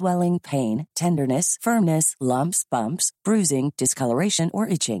redness, swelling, pain, tenderness, firmness, lumps, bumps, bruising, discoloration, or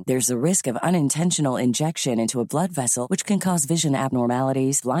itching. There's a risk of unintentional injection into a blood vessel, which can cause vision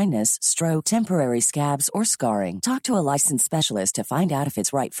abnormalities, blindness, stroke, temporary scabs, or scarring. Talk to a licensed specialist to find out if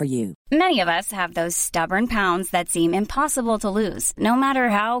it's right for you. Many of us have those stubborn pounds that seem impossible to lose, no matter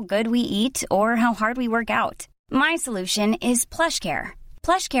how good we eat or how hard we work out. My solution is PlushCare.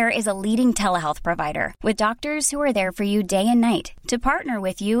 PlushCare is a leading telehealth provider with doctors who are there for you day and night to partner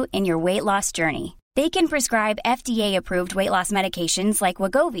with you in your weight loss journey. They can prescribe FDA-approved weight loss medications like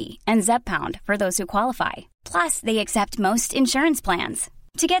Wegovy and Zepbound for those who qualify. Plus, they accept most insurance plans.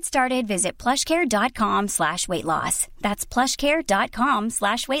 To get started, visit plushcare.com/weightloss. That's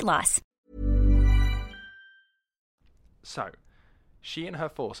plushcare.com/weightloss. So, she and her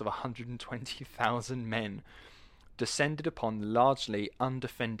force of 120,000 men descended upon the largely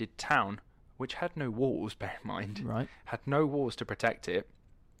undefended town, which had no walls, bear in mind. Right. Had no walls to protect it.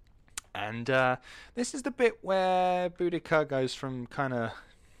 And this is the bit where Boudica goes from kind of...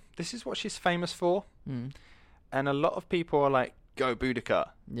 This is what she's famous for. Mm. And a lot of people are like, go Boudica.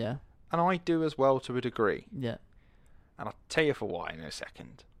 Yeah. And I do as well to a degree. Yeah. And I'll tell you for why in a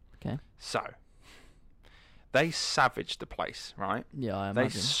second. Okay. So, they savaged the place, right? Yeah, I They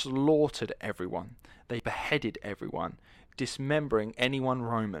imagine. slaughtered everyone. They beheaded everyone, dismembering anyone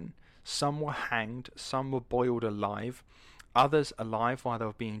Roman. Some were hanged, some were boiled alive, others alive while they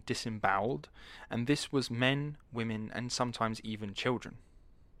were being disemboweled, and this was men, women, and sometimes even children.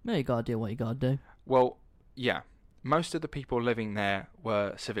 No, you gotta do what you gotta do. Well, yeah. Most of the people living there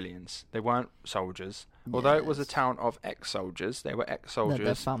were civilians. They weren't soldiers. Although it was a Yes. town of ex-soldiers, they were Their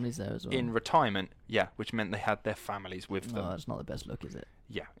ex-soldiers families there as well. in retirement, yeah, which meant they had their families with them. Oh, that's not the best look, is it?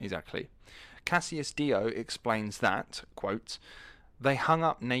 Yeah, exactly. Cassius Dio explains that, quote, they hung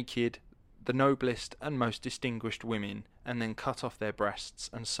up naked the noblest and most distinguished women and then cut off their breasts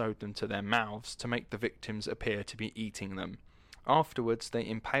and sewed them to their mouths to make the victims appear to be eating them. Afterwards, they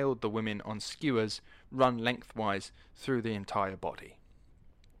impaled the women on skewers run lengthwise through the entire body.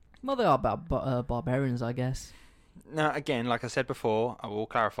 Well, they are barbarians, I guess. Now, again, like I said before, I will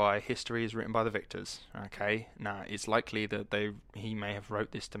clarify, history is written by the victors, okay? Now, it's likely that he may have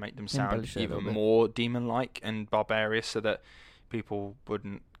wrote this to make them sound Embellish it a even little bit. more demon-like and barbarous so that people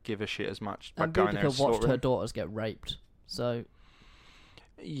wouldn't give a shit as much by And going there and Boudica watched her slaughtering. daughters get raped, so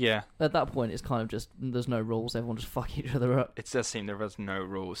Yeah, at that point it's kind of just, there's no rules, everyone just fuck each other up. it does seem there was no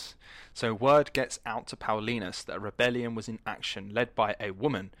rules. So word gets out to Paulinus that a rebellion was in action led by a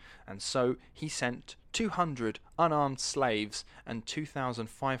woman, and so he sent 200 unarmed slaves and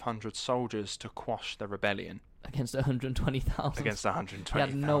 2,500 soldiers to quash the rebellion. Against 120,000. Against 120,000 He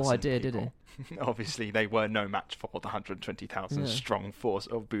had no idea, did people. Obviously, they were no match for the 120,000 Yeah. strong force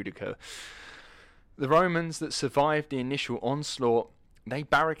of Boudica. The Romans that survived the initial onslaught, they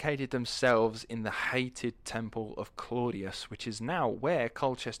barricaded themselves in the hated temple of Claudius, which is now where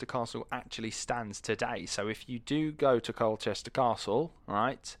Colchester Castle actually stands today. So if you do go to Colchester Castle,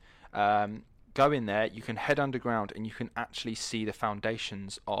 right, go in there, you can head underground and you can actually see the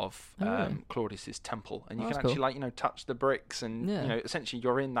foundations of really? Claudius's temple. And you Oh, can that's actually, cool. like, touch the bricks and, Yeah. essentially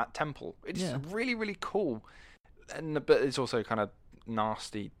you're in that temple. It's Yeah. really, really cool. But it's also kind of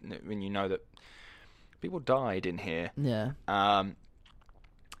nasty when you know that people died in here. Yeah.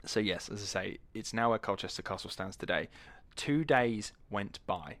 So yes, as I say, it's now where Colchester Castle stands today. 2 days went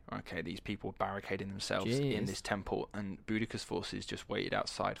by. Okay, these people barricading themselves in Jeez. this temple, and Boudica's forces just waited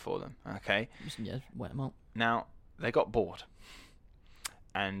outside for them. Okay, Just, yeah, wet them out. now they got bored,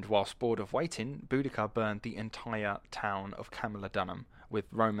 and whilst bored of waiting, Boudica burned the entire town of Camulodunum, with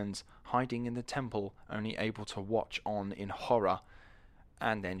Romans hiding in the temple, only able to watch on in horror.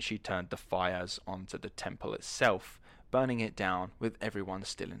 And then she turned the fires onto the temple itself, burning it down with everyone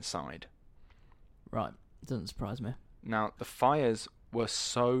still inside. Right. Doesn't surprise me. Now, the fires were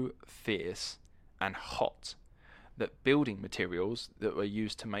so fierce and hot that building materials that were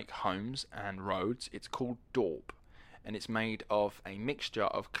used to make homes and roads, it's called daub, and it's made of a mixture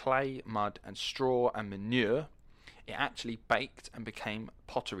of clay, mud and straw and manure. It actually baked and became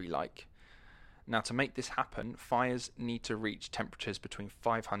pottery-like. Now, to make this happen, fires need to reach temperatures between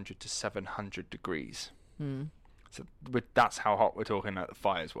 500 to 700 degrees. Hmm. So that's how hot we're talking that the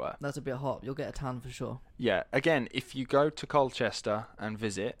fires were. That's a bit hot. You'll get a tan for sure. Yeah, again, if you go to Colchester and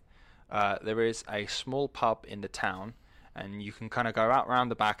visit, there is a small pub in the town, and you can kind of go out around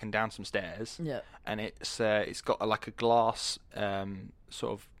the back and down some stairs. Yeah. And it's got like a glass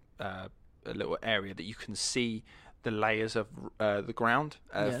sort of a little area that you can see the layers of the ground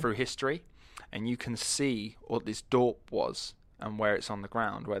Yeah. through history, and you can see what this daub was and where it's on the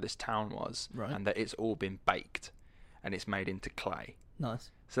ground, where this town was, Right. and that it's all been baked and it's made into clay. Nice.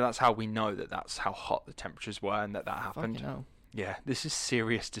 So that's how we know that that's how hot the temperatures were and that happened. Fucking hell. Yeah, this is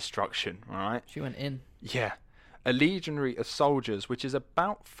serious destruction, all right? She went in. Yeah. A legionary of soldiers, which is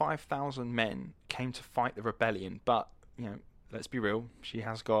about 5,000 men, came to fight the rebellion. But, let's be real, she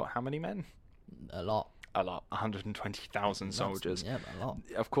has got how many men? A lot. A lot. 120,000 soldiers. Yeah, a lot.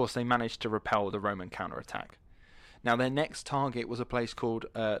 Of course, they managed to repel the Roman counterattack. Now, their next target was a place called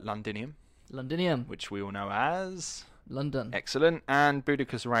Londinium, which we all know as... London. Excellent. And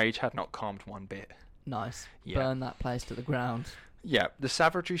Boudica's rage had not calmed one bit. Nice. Yeah. Burn that place to the ground. Yeah, the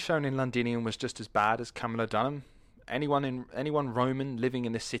savagery shown in Londinium was just as bad as Camulodunum. Anyone Roman living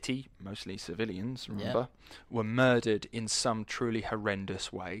in the city, mostly civilians, remember, were murdered in some truly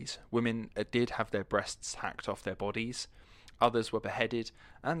horrendous ways. Women did have their breasts hacked off their bodies. Others were beheaded,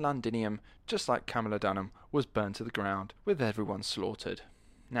 and Londinium, just like Camulodunum, was burned to the ground, with everyone slaughtered.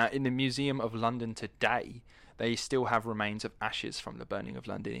 Now, in the Museum of London today, they still have remains of ashes from the burning of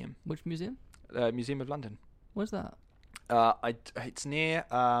Londinium. Which museum? Museum of London. Where's that? It's near...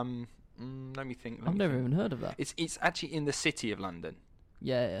 let me think. I've never even heard of that. It's actually in the city of London.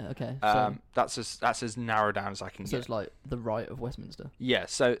 Yeah, okay. That's as narrowed down as I can get. So it's like the right of Westminster. Yeah.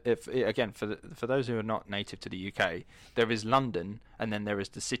 So for those who are not native to the UK, there is London, and then there is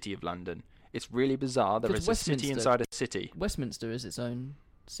the city of London. It's really bizarre. There is a city inside a city. Westminster is its own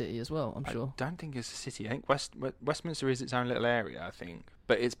city as well, I'm sure. I don't think it's a city. I think Westminster is its own little area, I think,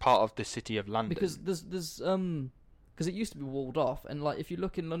 but it's part of the city of London. Because there's because it used to be walled off, and like if you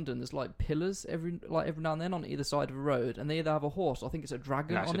look in London, there's like pillars every now and then on either side of a road, and they either have a horse, or I think it's a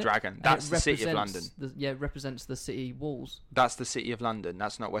dragon. No, it's on a it, dragon. That's the city of London. It represents the city walls. That's the city of London.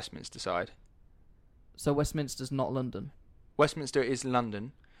 That's not Westminster side. So Westminster's not London. Westminster is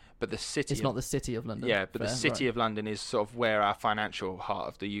London, but the city... It's not the city of London. Yeah, but the city of London is sort of where our financial heart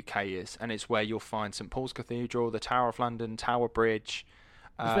of the UK is, and it's where you'll find St Paul's Cathedral, the Tower of London, Tower Bridge...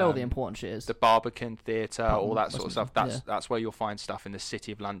 It's where all the important shit is. The Barbican Theatre, all that sort of stuff. That's where you'll find stuff in the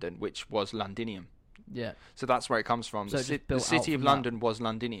city of London, which was Londinium. Yeah. So that's where it comes from. So the city of London was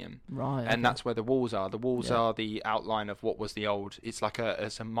Londinium. Right. And that's where the walls are. The walls are the outline of what was the old... It's like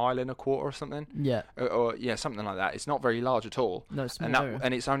it's a mile and a quarter or something. Yeah. Or something like that. It's not very large at all. No, it's small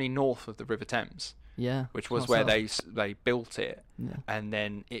and it's only north of the River Thames. Yeah. Which was where they built it. Yeah. And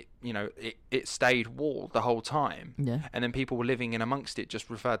then it stayed walled the whole time. Yeah. And then people were living in amongst it just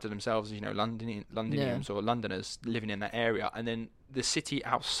referred to themselves as, Londonians or Londoners living in that area. And then the city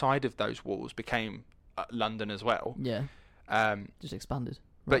outside of those walls became London as well. Yeah. Just expanded.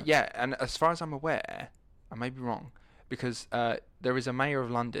 Right. But yeah, and as far as I'm aware, I may be wrong, because there is a mayor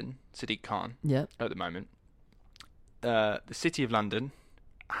of London, Sadiq Khan, at the moment. The city of London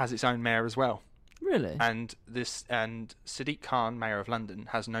has its own mayor as well. Really? And Sadiq Khan, mayor of London,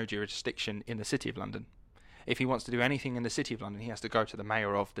 has no jurisdiction in the city of London. If he wants to do anything in the city of London, he has to go to the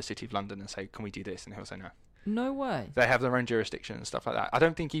mayor of the city of London and say, "Can we do this?" And he'll say no. No way. They have their own jurisdiction and stuff like that. I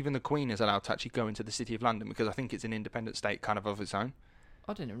don't think even the Queen is allowed to actually go into the city of London, because I think it's an independent state kind of its own.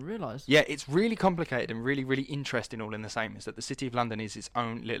 I didn't even realise. Yeah, it's really complicated and really, really interesting all in the same, is that the city of London is its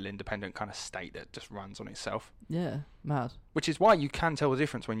own little independent kind of state that just runs on itself. Yeah, mad. Which is why you can tell the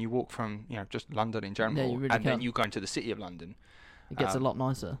difference when you walk from, just London in general, you really and can. then you go into the city of London. It gets a lot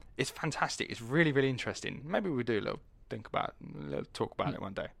nicer. It's fantastic. It's really, really interesting. Maybe we'll do a little talk about it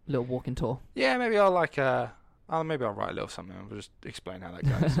one day. Little walking tour. Yeah, maybe I'll maybe I'll write a little something and we'll just explain how that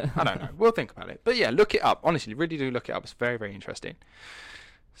goes. I don't know. We'll think about it. But yeah, look it up. Honestly, really do look it up. It's very, very interesting.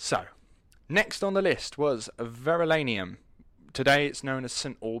 So, next on the list was Verulamium. Today it's known as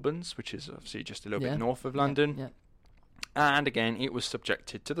St Albans, which is obviously just a little bit north of London. Yeah. And again, it was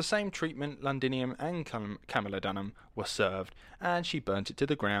subjected to the same treatment Londinium and Camulodunum were served, and she burnt it to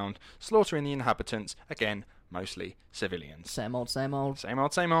the ground, slaughtering the inhabitants, again, mostly civilians. Same old, same old. Same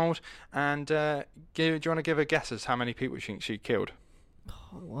old, same old. And do you want to give a guess as how many people you think she killed?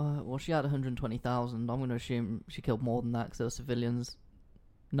 Well, she had 120,000. I'm going to assume she killed more than that because they were civilians.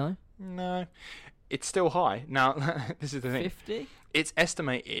 No? No. It's still high. Now, this is the thing. 50? It's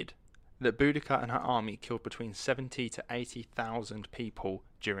estimated that Boudica and her army killed between 70 to 80,000 people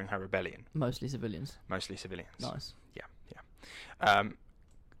during her rebellion. Mostly civilians. Mostly civilians. Nice. Yeah.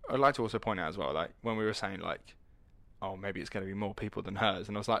 I'd like to also point out as well, like, when we were saying, like, oh, maybe it's going to be more people than hers,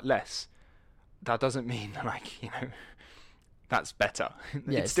 and I was like, less. That doesn't mean, like, that's better.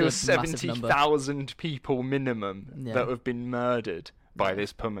 Yeah, it's still 70,000 people minimum that have been murdered by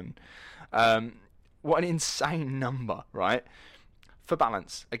this woman. What an insane number, right? For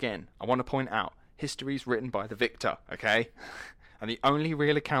balance, again, I want to point out, history's written by the victor, okay? And the only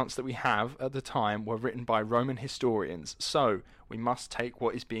real accounts that we have at the time were written by Roman historians, so we must take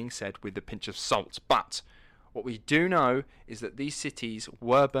what is being said with a pinch of salt. But what we do know is that these cities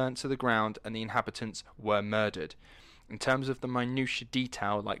were burnt to the ground and the inhabitants were murdered. In terms of the minutiae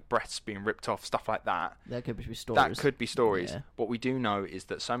detail, like breasts being ripped off, stuff like that, That could be stories. Yeah. What we do know is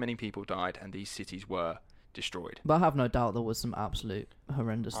that so many people died and these cities were destroyed. But I have no doubt there was some absolute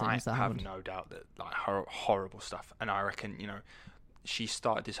horrendous things that happened. I have no doubt that, like, horrible stuff. And I reckon, she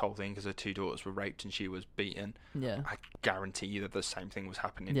started this whole thing because her 2 daughters were raped and she was beaten. Yeah. I guarantee you that the same thing was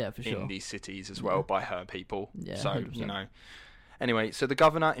happening For sure. in these cities as well by her people. Yeah, so 100%. you know. Anyway, so the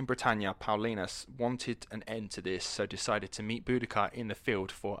governor in Britannia, Paulinus, wanted an end to this, so decided to meet Boudica in the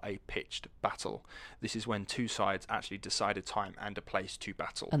field for a pitched battle. This is when 2 sides actually decide a time and a place to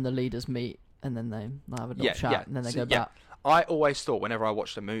battle. And the leaders meet, and then they have a little chat, and then they go back. I always thought whenever I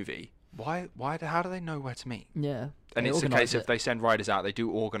watched a movie, how do they know where to meet? Yeah. And it's a case of they send riders out, they do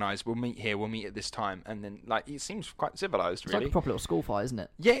organise, we'll meet here, we'll meet at this time, and then, like, it seems quite civilised, really. It's like a proper little school fight, isn't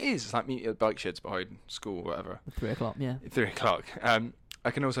it? Yeah, it is. It's like meet at bike sheds behind school or whatever. At 3 o'clock, yeah. 3 o'clock.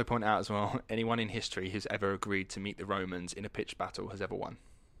 I can also point out as well, anyone in history who's ever agreed to meet the Romans in a pitched battle has ever won.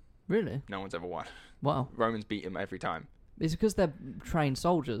 Really? No one's ever won. Wow. Romans beat them every time. It's because they're trained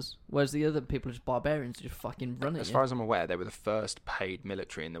soldiers, whereas the other people are just barbarians who just fucking run it. As far as I'm aware, they were the first paid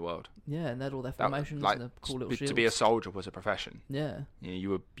military in the world. Yeah, and they had all their formations and the cool little shields. To be a soldier was a profession. Yeah. You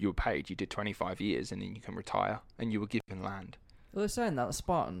know, you were paid. You did 25 years, and then you can retire, and you were given land. Well, they're saying that the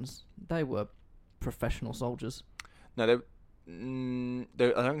Spartans, they were professional soldiers. No, I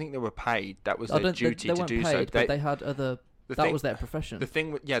don't think they were paid. That was their duty they to weren't do paid, so. But they had other. That was their profession. The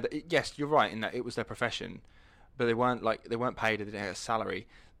thing, yes, you're right in that it was their profession, but they weren't paid. They didn't have a salary.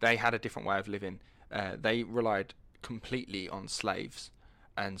 They had a different way of living. They relied completely on slaves,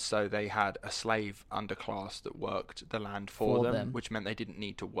 and so they had a slave underclass that worked the land for them, which meant they didn't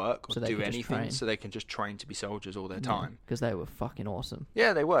need to work or do anything, so they can just train to be soldiers all their time. Because they were fucking awesome.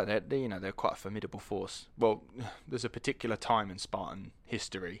 Yeah, they were. They're quite a formidable force. Well, there's a particular time in Spartan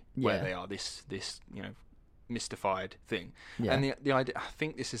history where they are this mystified thing. Yeah. And the idea, I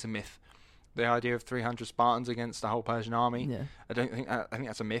think this is a myth. The idea of 300 Spartans against the whole Persian army. Yeah. I think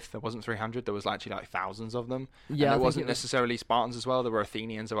that's a myth. There wasn't 300. There was actually like thousands of them. Yeah, and there wasn't necessarily Spartans as well. There were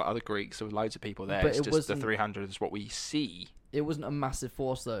Athenians. There were other Greeks. There were loads of people there. But it's just the 300 is what we see. It wasn't a massive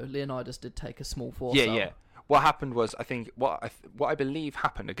force though. Leonidas did take a small force. Yeah. What happened was, I think what I believe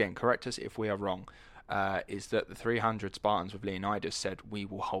happened, again, correct us if we are wrong, is that the 300 Spartans with Leonidas said, we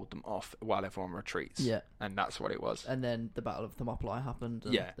will hold them off while everyone retreats. Yeah. And that's what it was. And then the Battle of Thermopylae happened,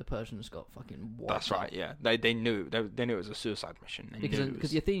 and the Persians got fucking wiped. That's right, yeah. They knew it was a suicide mission.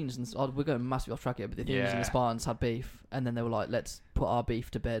 Because the Athenians, we're going massively off track here, but the Athenians and the Spartans had beef, and then they were like, let's put our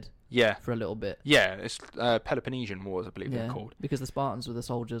beef to bed for a little bit. Yeah, it's Peloponnesian Wars, I believe they're called. Because the Spartans were the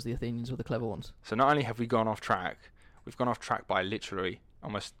soldiers, the Athenians were the clever ones. So not only have we gone off track, we've gone off track by literally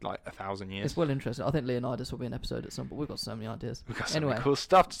almost like 1,000 years. It's well interesting. I think Leonidas will be an episode at some point. We've got so many ideas. We've got so many cool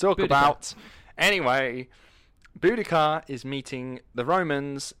stuff to talk about. Anyway, Boudica is meeting the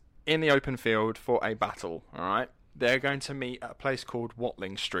Romans in the open field for a battle. All right, they're going to meet at a place called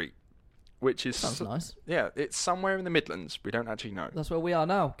Watling Street, which is sounds nice. Yeah, it's somewhere in the Midlands. We don't actually know. That's where we are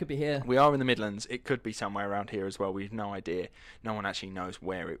now. Could be here. We are in the Midlands. It could be somewhere around here as well. We've no idea. No one actually knows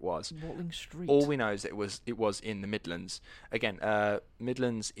where it was. Watling Street. All we know is that it was in the Midlands. Again,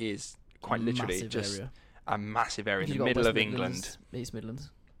 Midlands is quite literally just a massive area in the middle of England. East Midlands.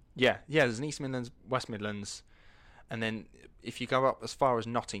 Yeah. There's an East Midlands, West Midlands, and then if you go up as far as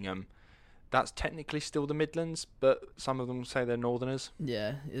Nottingham, that's technically still the Midlands, but some of them say they're Northerners.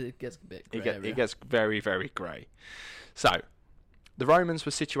 Yeah, it gets a bit grey. It gets very, very grey. So, the Romans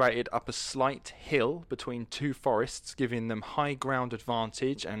were situated up a slight hill between 2 forests, giving them high ground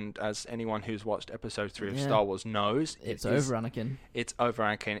advantage, and as anyone who's watched episode 3 of Star Wars knows... It's over, Anakin. It's over,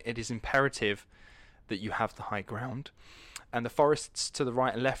 Anakin. It is imperative that you have the high ground. And the forests to the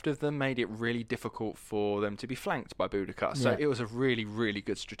right and left of them made it really difficult for them to be flanked by Boudica. So it was a really, really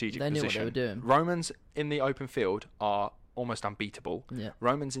good strategic position. They knew what they were doing. Romans in the open field are almost unbeatable. Yeah.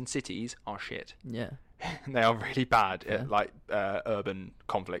 Romans in cities are shit. Yeah. They are really bad at urban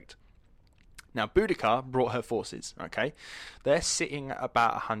conflict. Now, Boudica brought her forces, okay? They're sitting at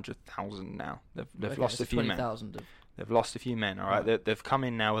about 100,000 now. They've lost a few men. They've lost a few men, all right? They've come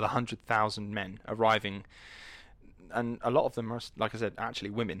in now with 100,000 men arriving, and a lot of them are, like I said, actually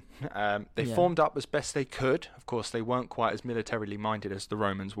women. They formed up as best they could. Of course, they weren't quite as militarily minded as the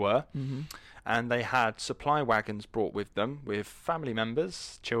Romans were. Mm-hmm. And they had supply wagons brought with them, with family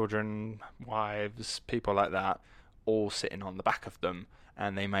members, children, wives, people like that, all sitting on the back of them.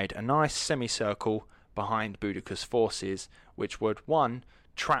 And they made a nice semicircle behind Boudica's forces, which would, one,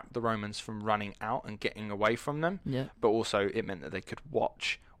 trap the Romans from running out and getting away from them, but also it meant that they could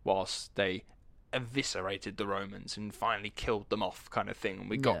watch whilst they eviscerated the Romans and finally killed them off, kind of thing, and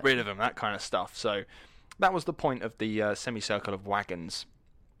we got rid of them, that kind of stuff. So that was the point of the semicircle of wagons.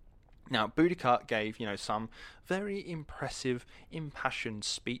 Now, Boudica gave, some very impressive, impassioned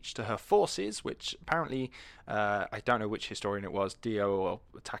speech to her forces, which apparently, I don't know which historian it was, Dio or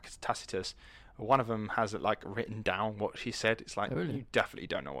Tacitus, One of them has it like written down what she said. It's like, you definitely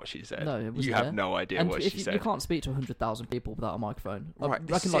don't know what she said. No, it wasn't you have no idea what she said. You can't speak to 100,000 people without a microphone. Right,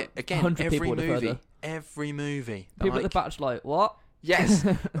 I reckon, like, again, 100 people every movie. People at the back like, what? Yes.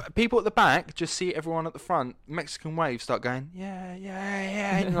 People at the back just see everyone at the front, Mexican wave, start going, yeah, yeah,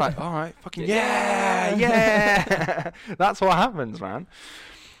 yeah. And you're like, all right, fucking yeah. That's what happens, man.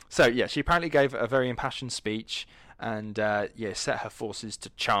 So, yeah, she apparently gave a very impassioned speech and, set her forces to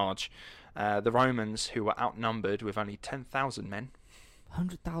charge. The Romans, who were outnumbered with only 10,000 men.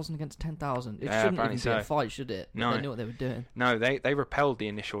 100,000 against 10,000. It shouldn't even be a fight, should it? No. They knew what they were doing. No, they repelled the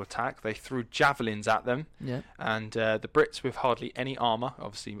initial attack. They threw javelins at them. Yeah. And the Brits, with hardly any armour,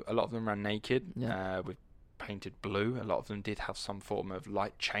 obviously a lot of them ran naked, with painted blue. A lot of them did have some form of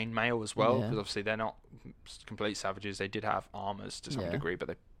light chainmail as well, because obviously they're not complete savages. They did have armours to some degree, but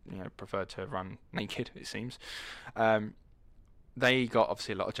they preferred to run naked, it seems. They got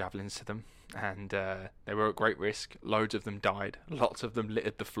obviously a lot of javelins to them, and they were at great risk. Loads of them died. Lots of them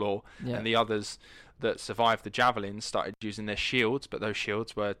littered the floor, and the others that survived the javelins started using their shields, but those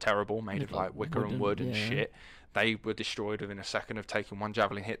shields were terrible, made of like wicker and wood and shit. They were destroyed within a second of taking one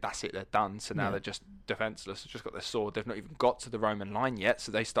javelin hit. That's it, they're done. So now they're just defenceless. They've just got their sword. They've not even got to the Roman line yet,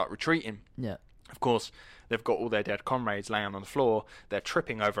 so they start retreating. Yeah. Of course, they've got all their dead comrades laying on the floor. They're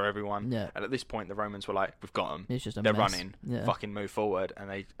tripping over everyone. Yeah. And at this point, the Romans were like, we've got them. It's just a They're mess. running. Yeah. Fucking move forward. And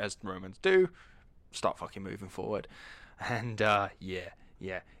they, as the Romans do, start fucking moving forward. And,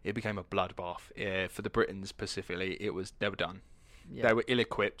 it became a bloodbath. For the Britons specifically, they were done. Yeah. They were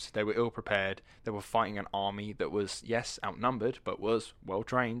ill-equipped. They were ill-prepared. They were fighting an army that was, yes, outnumbered, but was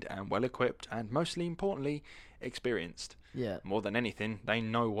well-trained and well-equipped and, mostly importantly, experienced. Yeah. More than anything, they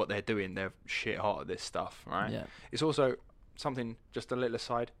know what they're doing. They're shit hot at this stuff, right? Yeah. It's also something, just a little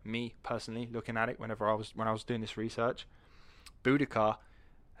aside, me personally looking at it when I was doing this research. Boudica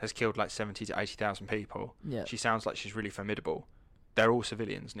has killed like 70 to 80,000 people. Yeah. She sounds like she's really formidable. They're all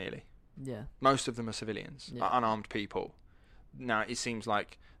civilians, nearly. Yeah. Most of them are civilians, unarmed people. Now, it seems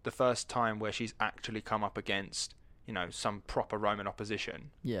like the first time where she's actually come up against, some proper Roman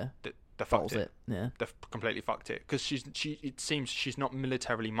opposition. Yeah. They fucked it. Yeah. They've completely fucked it. Because it seems she's not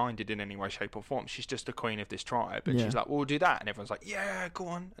militarily minded in any way, shape or form. She's just the queen of this tribe. And she's like, well, we'll do that. And everyone's like, yeah, go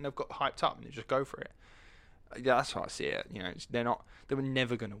on. And they've got hyped up and they just go for it. Yeah, that's how I see it. They were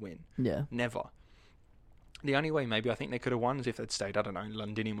never going to win. Yeah. Never. The only way maybe I think they could have won is if they'd stayed, I don't know, in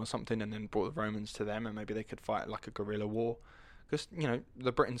Londinium or something and then brought the Romans to them and maybe they could fight like a guerrilla war. Because,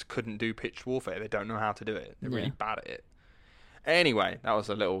 the Britons couldn't do pitched warfare. They don't know how to do it. They're really bad at it. Anyway,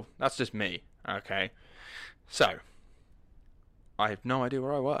 that's just me. Okay. So, I have no idea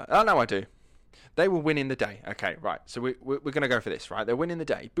where I was. Oh, no, I do. They were winning the day. Okay, right. So we're going to go for this, right? They're winning the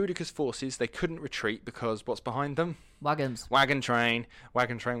day. Boudica's forces, they couldn't retreat because what's behind them? Wagons. Wagon train.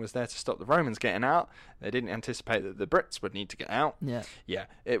 Wagon train was there to stop the Romans getting out. They didn't anticipate that the Brits would need to get out. Yeah. Yeah,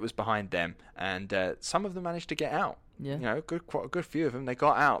 it was behind them. And some of them managed to get out. Yeah. Quite a good few of them. They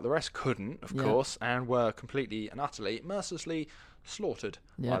got out. The rest couldn't, of course, and were completely and utterly, mercilessly slaughtered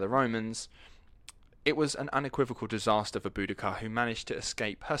by the Romans. It was an unequivocal disaster for Boudica, who managed to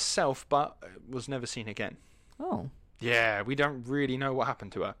escape herself, but was never seen again. Oh. Yeah, we don't really know what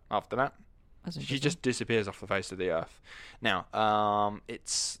happened to her after that. She just disappears off the face of the earth. Now,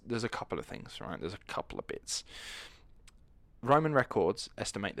 there's a couple of things, right? There's a couple of bits. Roman records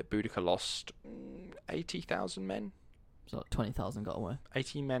estimate that Boudica lost 80,000 men. So 20,000 got away.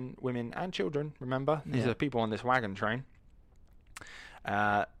 80 men, women, and children, remember? These are people on this wagon train. You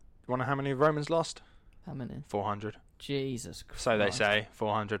want to know how many Romans lost? How many? 400. Jesus Christ. So they say,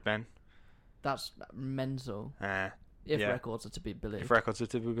 400 men. That's mental. If records are to be believed. If records are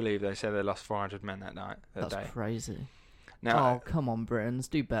to be believed, they say they lost 400 men that night. That's day. Crazy. Now, oh, come on, Britons,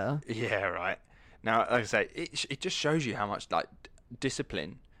 do better. Yeah, right. Now, like I say, it just shows you how much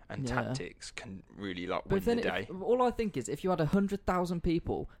discipline and tactics can really win the day. All I think is, if you had 100,000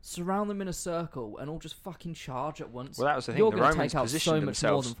 people, surround them in a circle, and all just fucking charge at once. Well, that was the thing. You're the going to Romans take out so much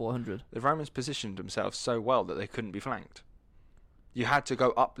themselves, more than 400. The Romans positioned themselves so well that they couldn't be flanked. You had to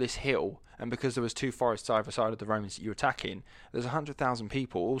go up this hill, and because there was two forests either side of the Romans that you're attacking, there's 100,000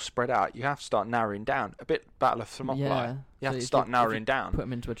 people all spread out. You have to start narrowing down. A bit Battle of Thermopylae. Yeah. You have to start narrowing down. Put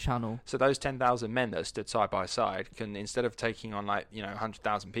them into a channel. So those 10,000 men that stood side by side can, instead of taking on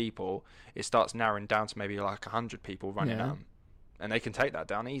 100,000 people, it starts narrowing down to maybe 100 people running at them. And they can take that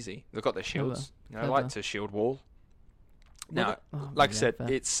down easy. They've got their shields. They like to shield wall. Now, I said,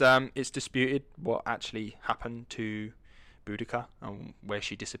 it's disputed what actually happened to Boudica and where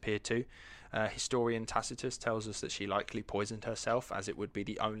she disappeared to. Historian Tacitus tells us that she likely poisoned herself, as it would be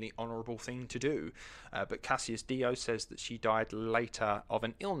the only honourable thing to do. But Cassius Dio says that she died later of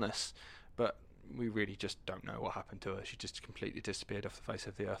an illness. But we really just don't know what happened to her. She just completely disappeared off the face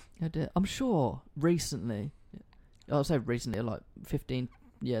of the earth. Oh dear. I'm sure recently, I'll say recently, like 15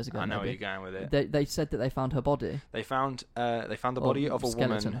 years ago. I know maybe, where you're going with it. They said that they found her body. They found the body of a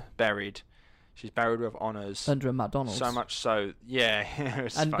skeleton. woman buried. She's buried with honours. Under a McDonald's. So much so, yeah.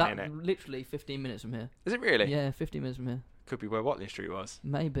 It's and funny, that innit? literally 15 minutes from here. Is it really? Yeah, 15 minutes from here. Could be where Watling Street was.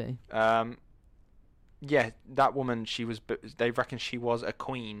 Maybe. Yeah, that woman, they reckon she was a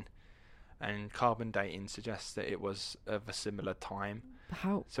queen, and carbon dating suggests that it was of a similar time.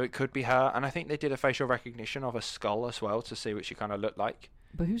 How? So it could be her, and I think they did a facial recognition of a skull as well to see what she kind of looked like.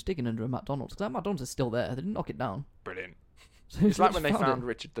 But who's digging under a McDonald's? Because that McDonald's is still there. They didn't knock it down. Brilliant. So It's like when they found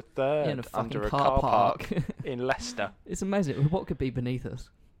Richard III under a car park in Leicester. It's amazing. What could be beneath us?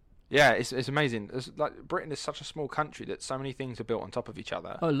 Yeah, it's amazing. Like Britain is such a small country that so many things are built on top of each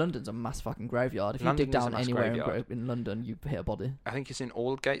other. Oh, London's a mass fucking graveyard. If London you dig is a down mass anywhere graveyard. in London, you hit a body. I think it's in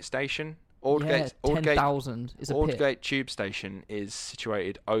Aldgate Station. Yeah, 10,000 is a pit. Aldgate Tube Station is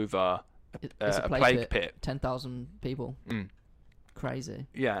situated over It's a plague pit. 10,000 people. Mm. Crazy.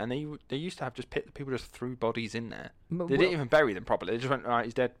 Yeah, and they used to have people just threw bodies in there. But They didn't even bury them properly. They just went, right,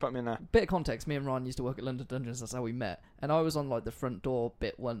 he's dead, put him in there. Bit of context, me and Ryan used to work at London Dungeons, that's how we met. And I was on like the front door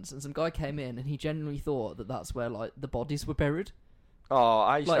bit once, and some guy came in and he genuinely thought that that's where like the bodies were buried.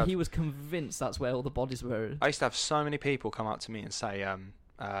 Oh, he was convinced that's where all the bodies were buried. I used to have so many people come up to me and say,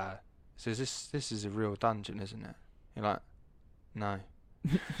 so this is a real dungeon, isn't it? You're like, no.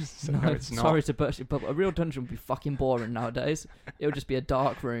 So no, it's not. Sorry to burst you, but a real dungeon would be fucking boring nowadays. It would just be a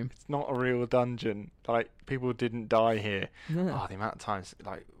dark room. It's not a real dungeon. Like, people didn't die here. Yeah. Oh, the amount of times,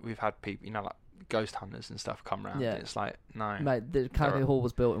 like, we've had people, like ghost hunters and stuff come round. Yeah. It's like, no. Mate, the Carrier Hall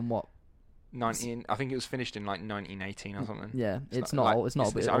was built in what? I think it was finished in like 1918 or something. Yeah, it's not. It's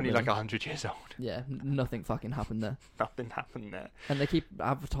not. It's only like 100 years old. Yeah, nothing fucking happened there. Nothing happened there. And they keep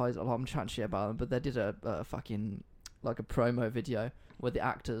advertising. I'm chatting shit about them, but they did a fucking like a promo video where the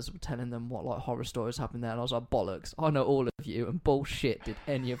actors were telling them what like horror stories happened there, and I was like, bollocks! I know all of you, and bullshit. Did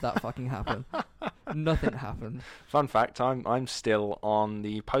any of that fucking happen? Nothing happened. Fun fact: I'm still on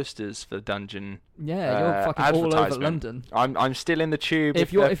the posters for the dungeon. Yeah, you're fucking all over London. I'm still in the tube.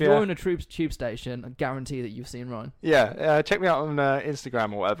 If you're in a tube station, I guarantee that you've seen Ryan. Yeah, check me out on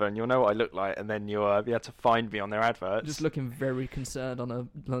Instagram or whatever, and you'll know what I look like, and then you'll be able to find me on their adverts. Just looking very concerned on a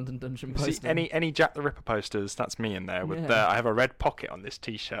London Dungeon poster. See, any Jack the Ripper posters, that's me in there. With I have a red pocket on this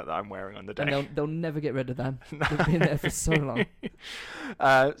T-shirt that I'm wearing on the day. And they'll never get rid of them. They've been there for so long.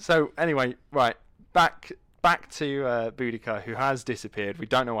 So anyway, right, back to Boudica, who has disappeared. We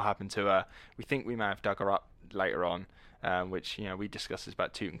don't know what happened to her. We think we may have dug her up later on, which we discussed this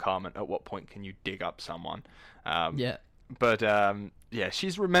about Tutankhamun. At what point can you dig up someone? Yeah. But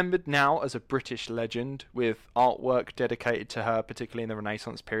she's remembered now as a British legend, with artwork dedicated to her, particularly in the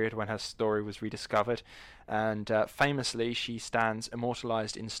Renaissance period when her story was rediscovered. And famously, she stands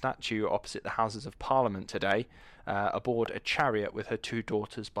immortalised in statue opposite the Houses of Parliament today, aboard a chariot with her two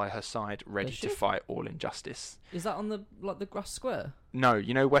daughters by her side, ready to fight all injustice. Is that on the grass square? No,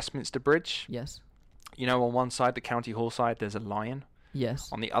 you know Westminster Bridge? Yes. You know, on one side, the County Hall side, there's a lion. Yes.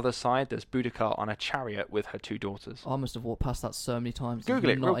 On the other side, there's Boudica on a chariot with her two daughters. I must have walked past that so many times. Google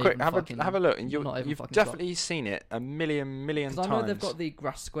it real quick. Have a look, and you've definitely seen it a million times. I know they've got the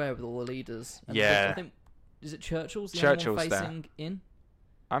grass square with all the leaders. And I think, is it Churchill's? Churchill's only one facing in?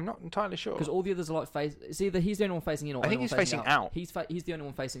 I'm not entirely sure. Because all the others are like it's either he's the only one facing in, or I think he's facing out. He's the only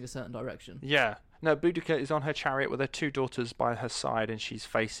one facing a certain direction. Yeah. No, Boudica is on her chariot with her two daughters by her side, and she's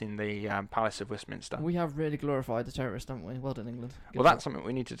facing the Palace of Westminster. We have really glorified the terrorist, haven't we? Well done, England. Well, that's something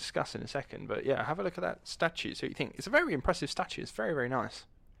we need to discuss in a second. But yeah, have a look at that statue. So you think it's a very impressive statue. It's very, very nice.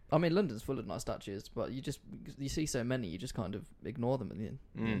 I mean, London's full of nice statues, but you see so many, you just kind of ignore them at the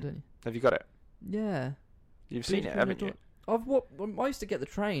end, don't you? Have you got it? Yeah. You've seen it, haven't you? I used to get the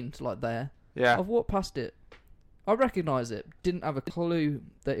train to like there. Yeah. I've walked past it. I recognise it. Didn't have a clue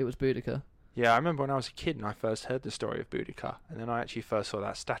that it was Boudica. Yeah, I remember when I was a kid and I first heard the story of Boudica, and then I actually first saw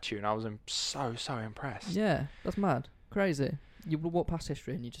that statue, and I was so impressed. Yeah, that's mad. Crazy. You walk past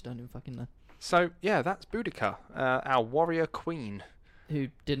history and you just don't even fucking know. So, yeah, that's Boudica, our warrior queen. Who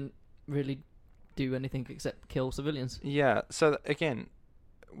didn't really do anything except kill civilians. Yeah, so again,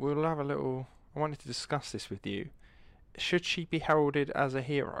 we'll have a little... I wanted to discuss this with you. Should she be heralded as a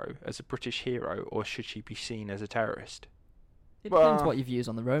hero, as a British hero, or should she be seen as a terrorist? It depends what your views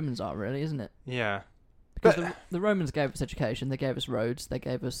on the Romans are, really, isn't it? Yeah. Because the Romans gave us education, they gave us roads, they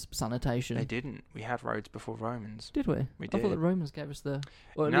gave us sanitation. They didn't. We had roads before Romans. Did we? We did. I thought the Romans gave us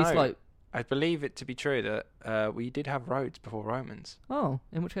or at No, least like... I believe it to be true that we did have roads before Romans. Oh,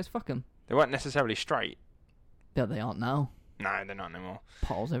 in which case, fuck them. They weren't necessarily straight. Yeah, they aren't now. No, they're not anymore.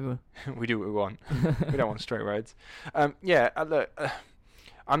 Potholes everywhere. We do what we want. We don't want straight roads. Look,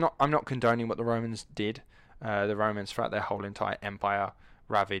 I'm not condoning what the Romans did. The Romans, throughout their whole entire empire,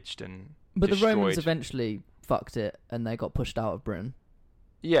 ravaged and But destroyed. the Romans eventually fucked it, and they got pushed out of Britain.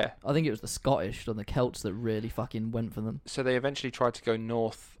 Yeah. I think it was the Scottish and the Celts that really fucking went for them. So they eventually tried to go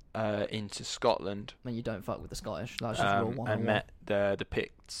north into Scotland. And you don't fuck with the Scottish. That's just real one. And met the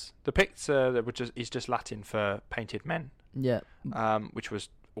Picts. The Picts is just Latin for painted men. Yeah. Which was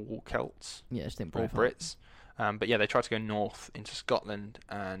all Celts. Yeah, I just think all Braveheart. Brits. But yeah, they tried to go north into Scotland,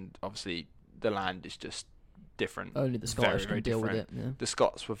 and obviously the land is just different. Only the Scottish very can deal with different. it. Yeah. The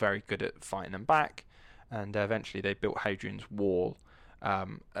Scots were very good at fighting them back, and eventually they built Hadrian's Wall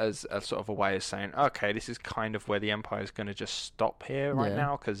as a sort of a way of saying, okay, this is kind of where the empire is going to just stop here right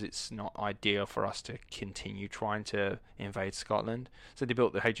now, because it's not ideal for us to continue trying to invade Scotland. So they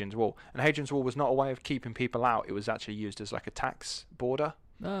built the Hadrian's Wall, and Hadrian's Wall was not a way of keeping people out. It was actually used as like a tax border.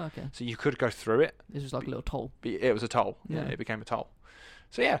 Oh, okay. So you could go through it. This was like a little toll. It was a toll. Yeah, Yeah. it became a toll.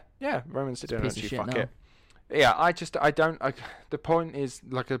 So yeah, Romans didn't It's a piece actually of shit fuck now. it. Yeah, the point is,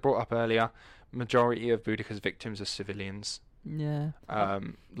 like I brought up earlier, majority of Boudica's victims are civilians. Yeah.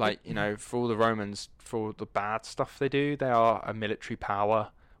 For all the Romans, for all the bad stuff they do, they are a military power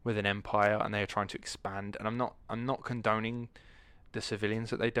with an empire, and they are trying to expand. And I'm not condoning the civilians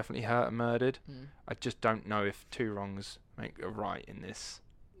that they definitely hurt and murdered. I just don't know if two wrongs make a right in this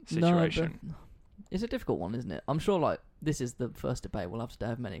situation. No, but it's a difficult one, isn't it? I'm sure, like, this is the first debate we'll have to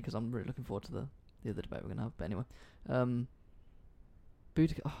have many, because I'm really looking forward to the other debate we're going to have. But anyway,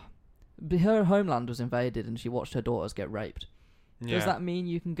 Boudica, her homeland was invaded, and she watched her daughters get raped. Yeah. Does that mean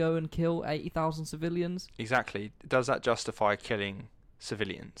you can go and kill 80,000 civilians? Exactly. Does that justify killing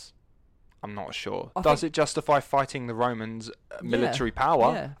civilians? I'm not sure. I Does think- it justify fighting the Romans' military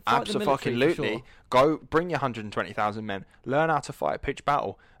power? Yeah, fight the military, for Absolutely. sure. Go bring your 120,000 men. Learn how to fight a pitched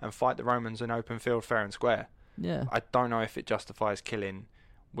battle and fight the Romans in open field, fair and square. Yeah. I don't know if it justifies killing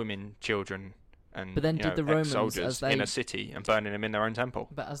women, children, and But then did the Romans, ex-soldiers as they- in a city and burning them in their own temple.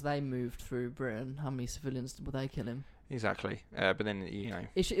 But as they moved through Britain, how many civilians were they killing? Exactly. But then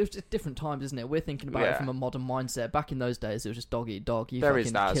It was just different times, isn't it? We're thinking about it from a modern mindset. Back in those days, it was just dog eat dog. You there fucking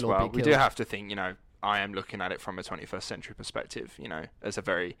is that as kill or well. be We killed. do have to think, I am looking at it from a 21st century perspective, as a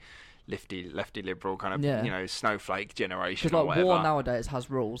very lefty liberal kind of, snowflake generation Because or like whatever. war nowadays has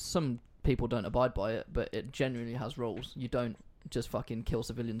rules. Some people don't abide by it, but it genuinely has rules. You don't just fucking kill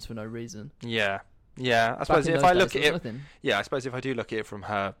civilians for no reason. Yeah. I suppose in if those I look days, at there was it, nothing. I suppose if I do look at it from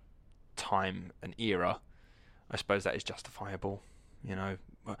her time and era, I suppose that is justifiable.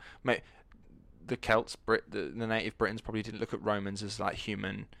 The Celts, the native Britons probably didn't look at Romans as like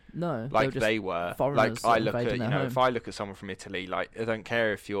human, No, like were they were. foreigners Like I look invading at, their home. if I look at someone from Italy, like I don't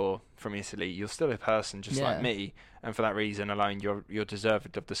care if you're from Italy, you're still a person just like Yeah. me, and for that reason alone, you're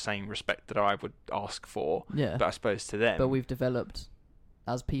deserved of the same respect that I would ask for. Yeah. But I suppose to them, But we've developed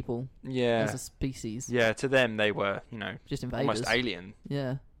as people, as a species. to them they were, Just invaders. almost alien.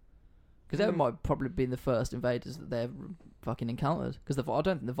 Yeah. Because they might probably been the first invaders that they've fucking encountered. Because I don't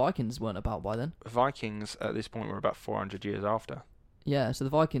think the Vikings weren't about by then. Vikings at this point were about 400 years after. Yeah, so the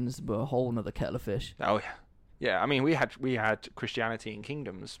Vikings were a whole nother kettle of fish. Oh yeah, yeah. I mean, we had Christianity in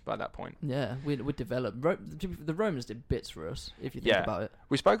kingdoms by that point. Yeah, we developed. The Romans did bits for us, if you think about it.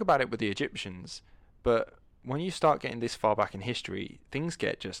 We spoke about it with the Egyptians, but when you start getting this far back in history, things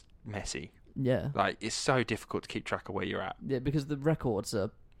get just messy. Yeah. Like it's so difficult to keep track of where you're at. Yeah, because the records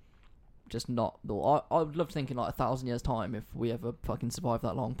are just not. I would love to think in like 1,000 years' time, if we ever fucking survive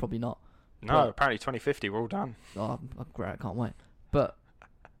that long, probably not. No, But- apparently 2050 we're all done. Oh, great, I can't wait. But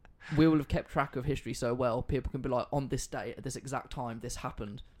we will have kept track of history so well, people can be like, on this date, at this exact time, this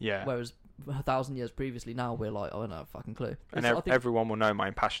happened. Yeah. Whereas 1,000 years previously, now we're like, oh, no, fucking clue. And I think- everyone will know my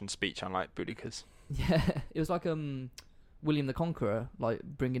impassioned speech, unlike Boudica's. Yeah, it was like William the Conqueror, like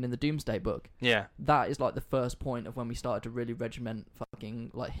bringing in the Doomsday Book. Yeah. That is like the first point of when we started to really regiment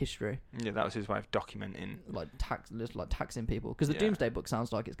fucking like history, Yeah, that was his way of documenting. like taxing people. Because the Yeah. Doomsday Book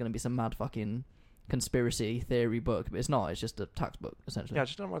sounds like it's going to be some mad fucking conspiracy theory book, but it's not. It's just a tax book essentially. Yeah, I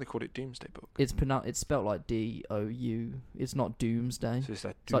just don't know why they called it Doomsday Book. It's spelled like DOU. It's not Doomsday. So it's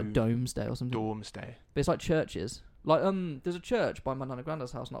like It's like Domesday or something. Doomsday. But it's like churches. Like there's a church by my Nana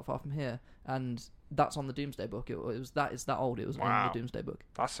Granda's house, not far from here, and that's on the Doomsday Book. It's that old. It was on Wow. the Doomsday Book.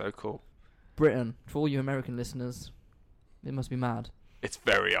 That's so cool. Britain, for all you American listeners, it must be mad. It's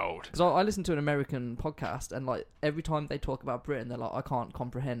very old. Because I listen to an American podcast, and like every time they talk about Britain, they're like, I can't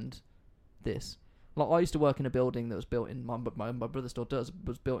comprehend this. Like I used to work in a building that was built in my brother still does,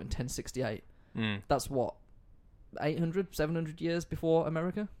 was built in 1068. That's what 800, 700 years before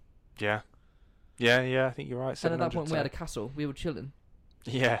America. Yeah. Yeah, I think you're right. And at that point, we had a castle. We were chilling.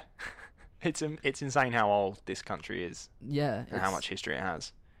 Yeah. It's insane how old this country is. Yeah. And how much history it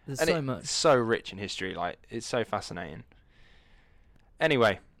has. There's and so much. It's so rich in history. Like, it's so fascinating.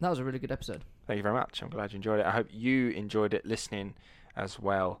 Anyway. That was a really good episode. Thank you very much. I'm glad you enjoyed it. I hope you enjoyed it listening as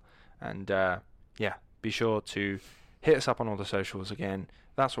well. And, yeah, be sure to hit us up on all the socials again.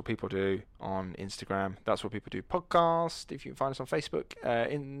 That's what people do on Instagram. That's what people do podcast. If you can find us on Facebook,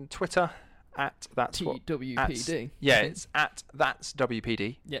 in Twitter, at that's TWPD. It's at that's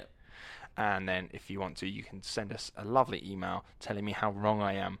WPD. Yeah. And then if you want to, you can send us a lovely email telling me how wrong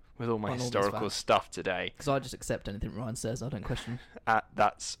I am with all my historical stuff today. Because I just accept anything Ryan says. I don't question. At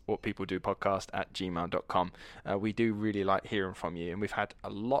that's what people do podcast at gmail.com. We do really like hearing from you, and we've had a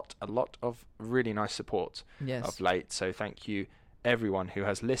lot of really nice support of late. So thank you everyone who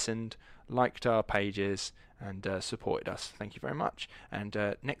has listened, liked our pages, and supported us. Thank you very much. And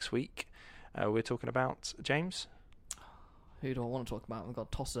next week we're talking about James. Who do I want to talk about? We've got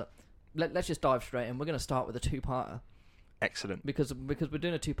to toss it. Let's just dive straight in. We're going to start with a two-parter. Excellent. Because we're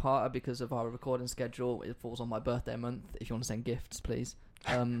doing a two-parter because of our recording schedule. It falls on my birthday month. If you want to send gifts, please.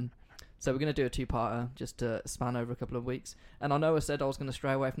 So we're going to do a two-parter just to span over a couple of weeks. And I know I said I was going to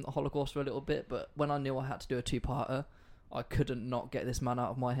stray away from the Holocaust for a little bit, but when I knew I had to do a two-parter, I couldn't not get this man out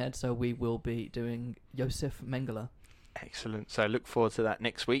of my head. So we will be doing Josef Mengele. Excellent. So look forward to that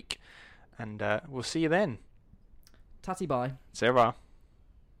next week, and we'll see you then. Tatty bye. Sarah.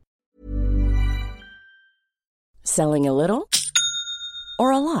 Selling a little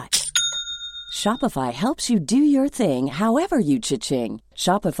or a lot? Shopify helps you do your thing however you cha-ching.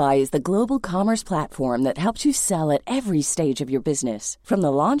 Shopify is the global commerce platform that helps you sell at every stage of your business. From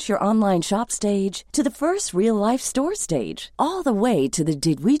the launch your online shop stage to the first real-life store stage, all the way to the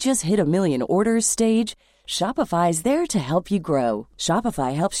did we just hit a million orders stage. Shopify is there to help you grow.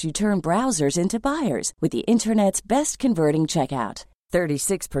 Shopify helps you turn browsers into buyers with the internet's best converting checkout.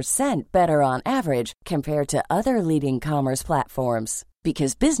 36% better on average compared to other leading commerce platforms.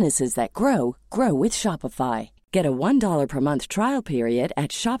 Because businesses that grow, grow with Shopify. Get a $1 per month trial period at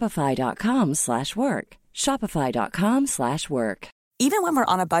shopify.com/work. Shopify.com/work. Even when we're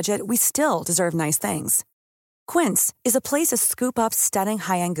on a budget, we still deserve nice things. Quince is a place to scoop up stunning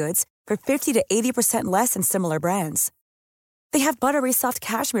high-end goods for 50 to 80% less than similar brands. They have buttery soft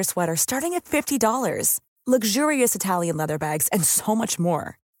cashmere sweaters starting at $50, luxurious Italian leather bags, and so much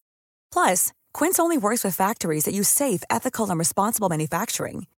more. Plus, Quince only works with factories that use safe, ethical, and responsible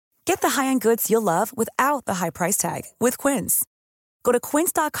manufacturing. Get the high-end goods you'll love without the high price tag with Quince. Go to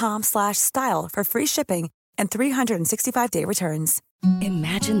quince.com/style for free shipping and 365-day returns.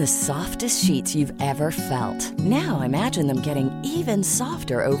 Imagine the softest sheets you've ever felt. Now imagine them getting even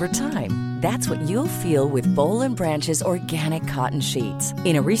softer over time. That's what you'll feel with Boll & Branch's organic cotton sheets.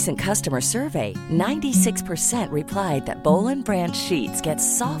 In a recent customer survey, 96% replied that Boll & Branch sheets get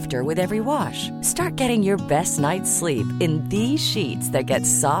softer with every wash. Start getting your best night's sleep in these sheets that get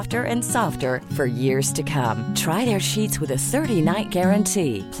softer and softer for years to come. Try their sheets with a 30-night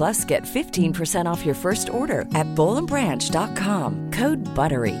guarantee. Plus, get 15% off your first order at bollandbranch.com. Code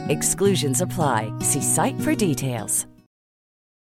BUTTERY. Exclusions apply. See site for details.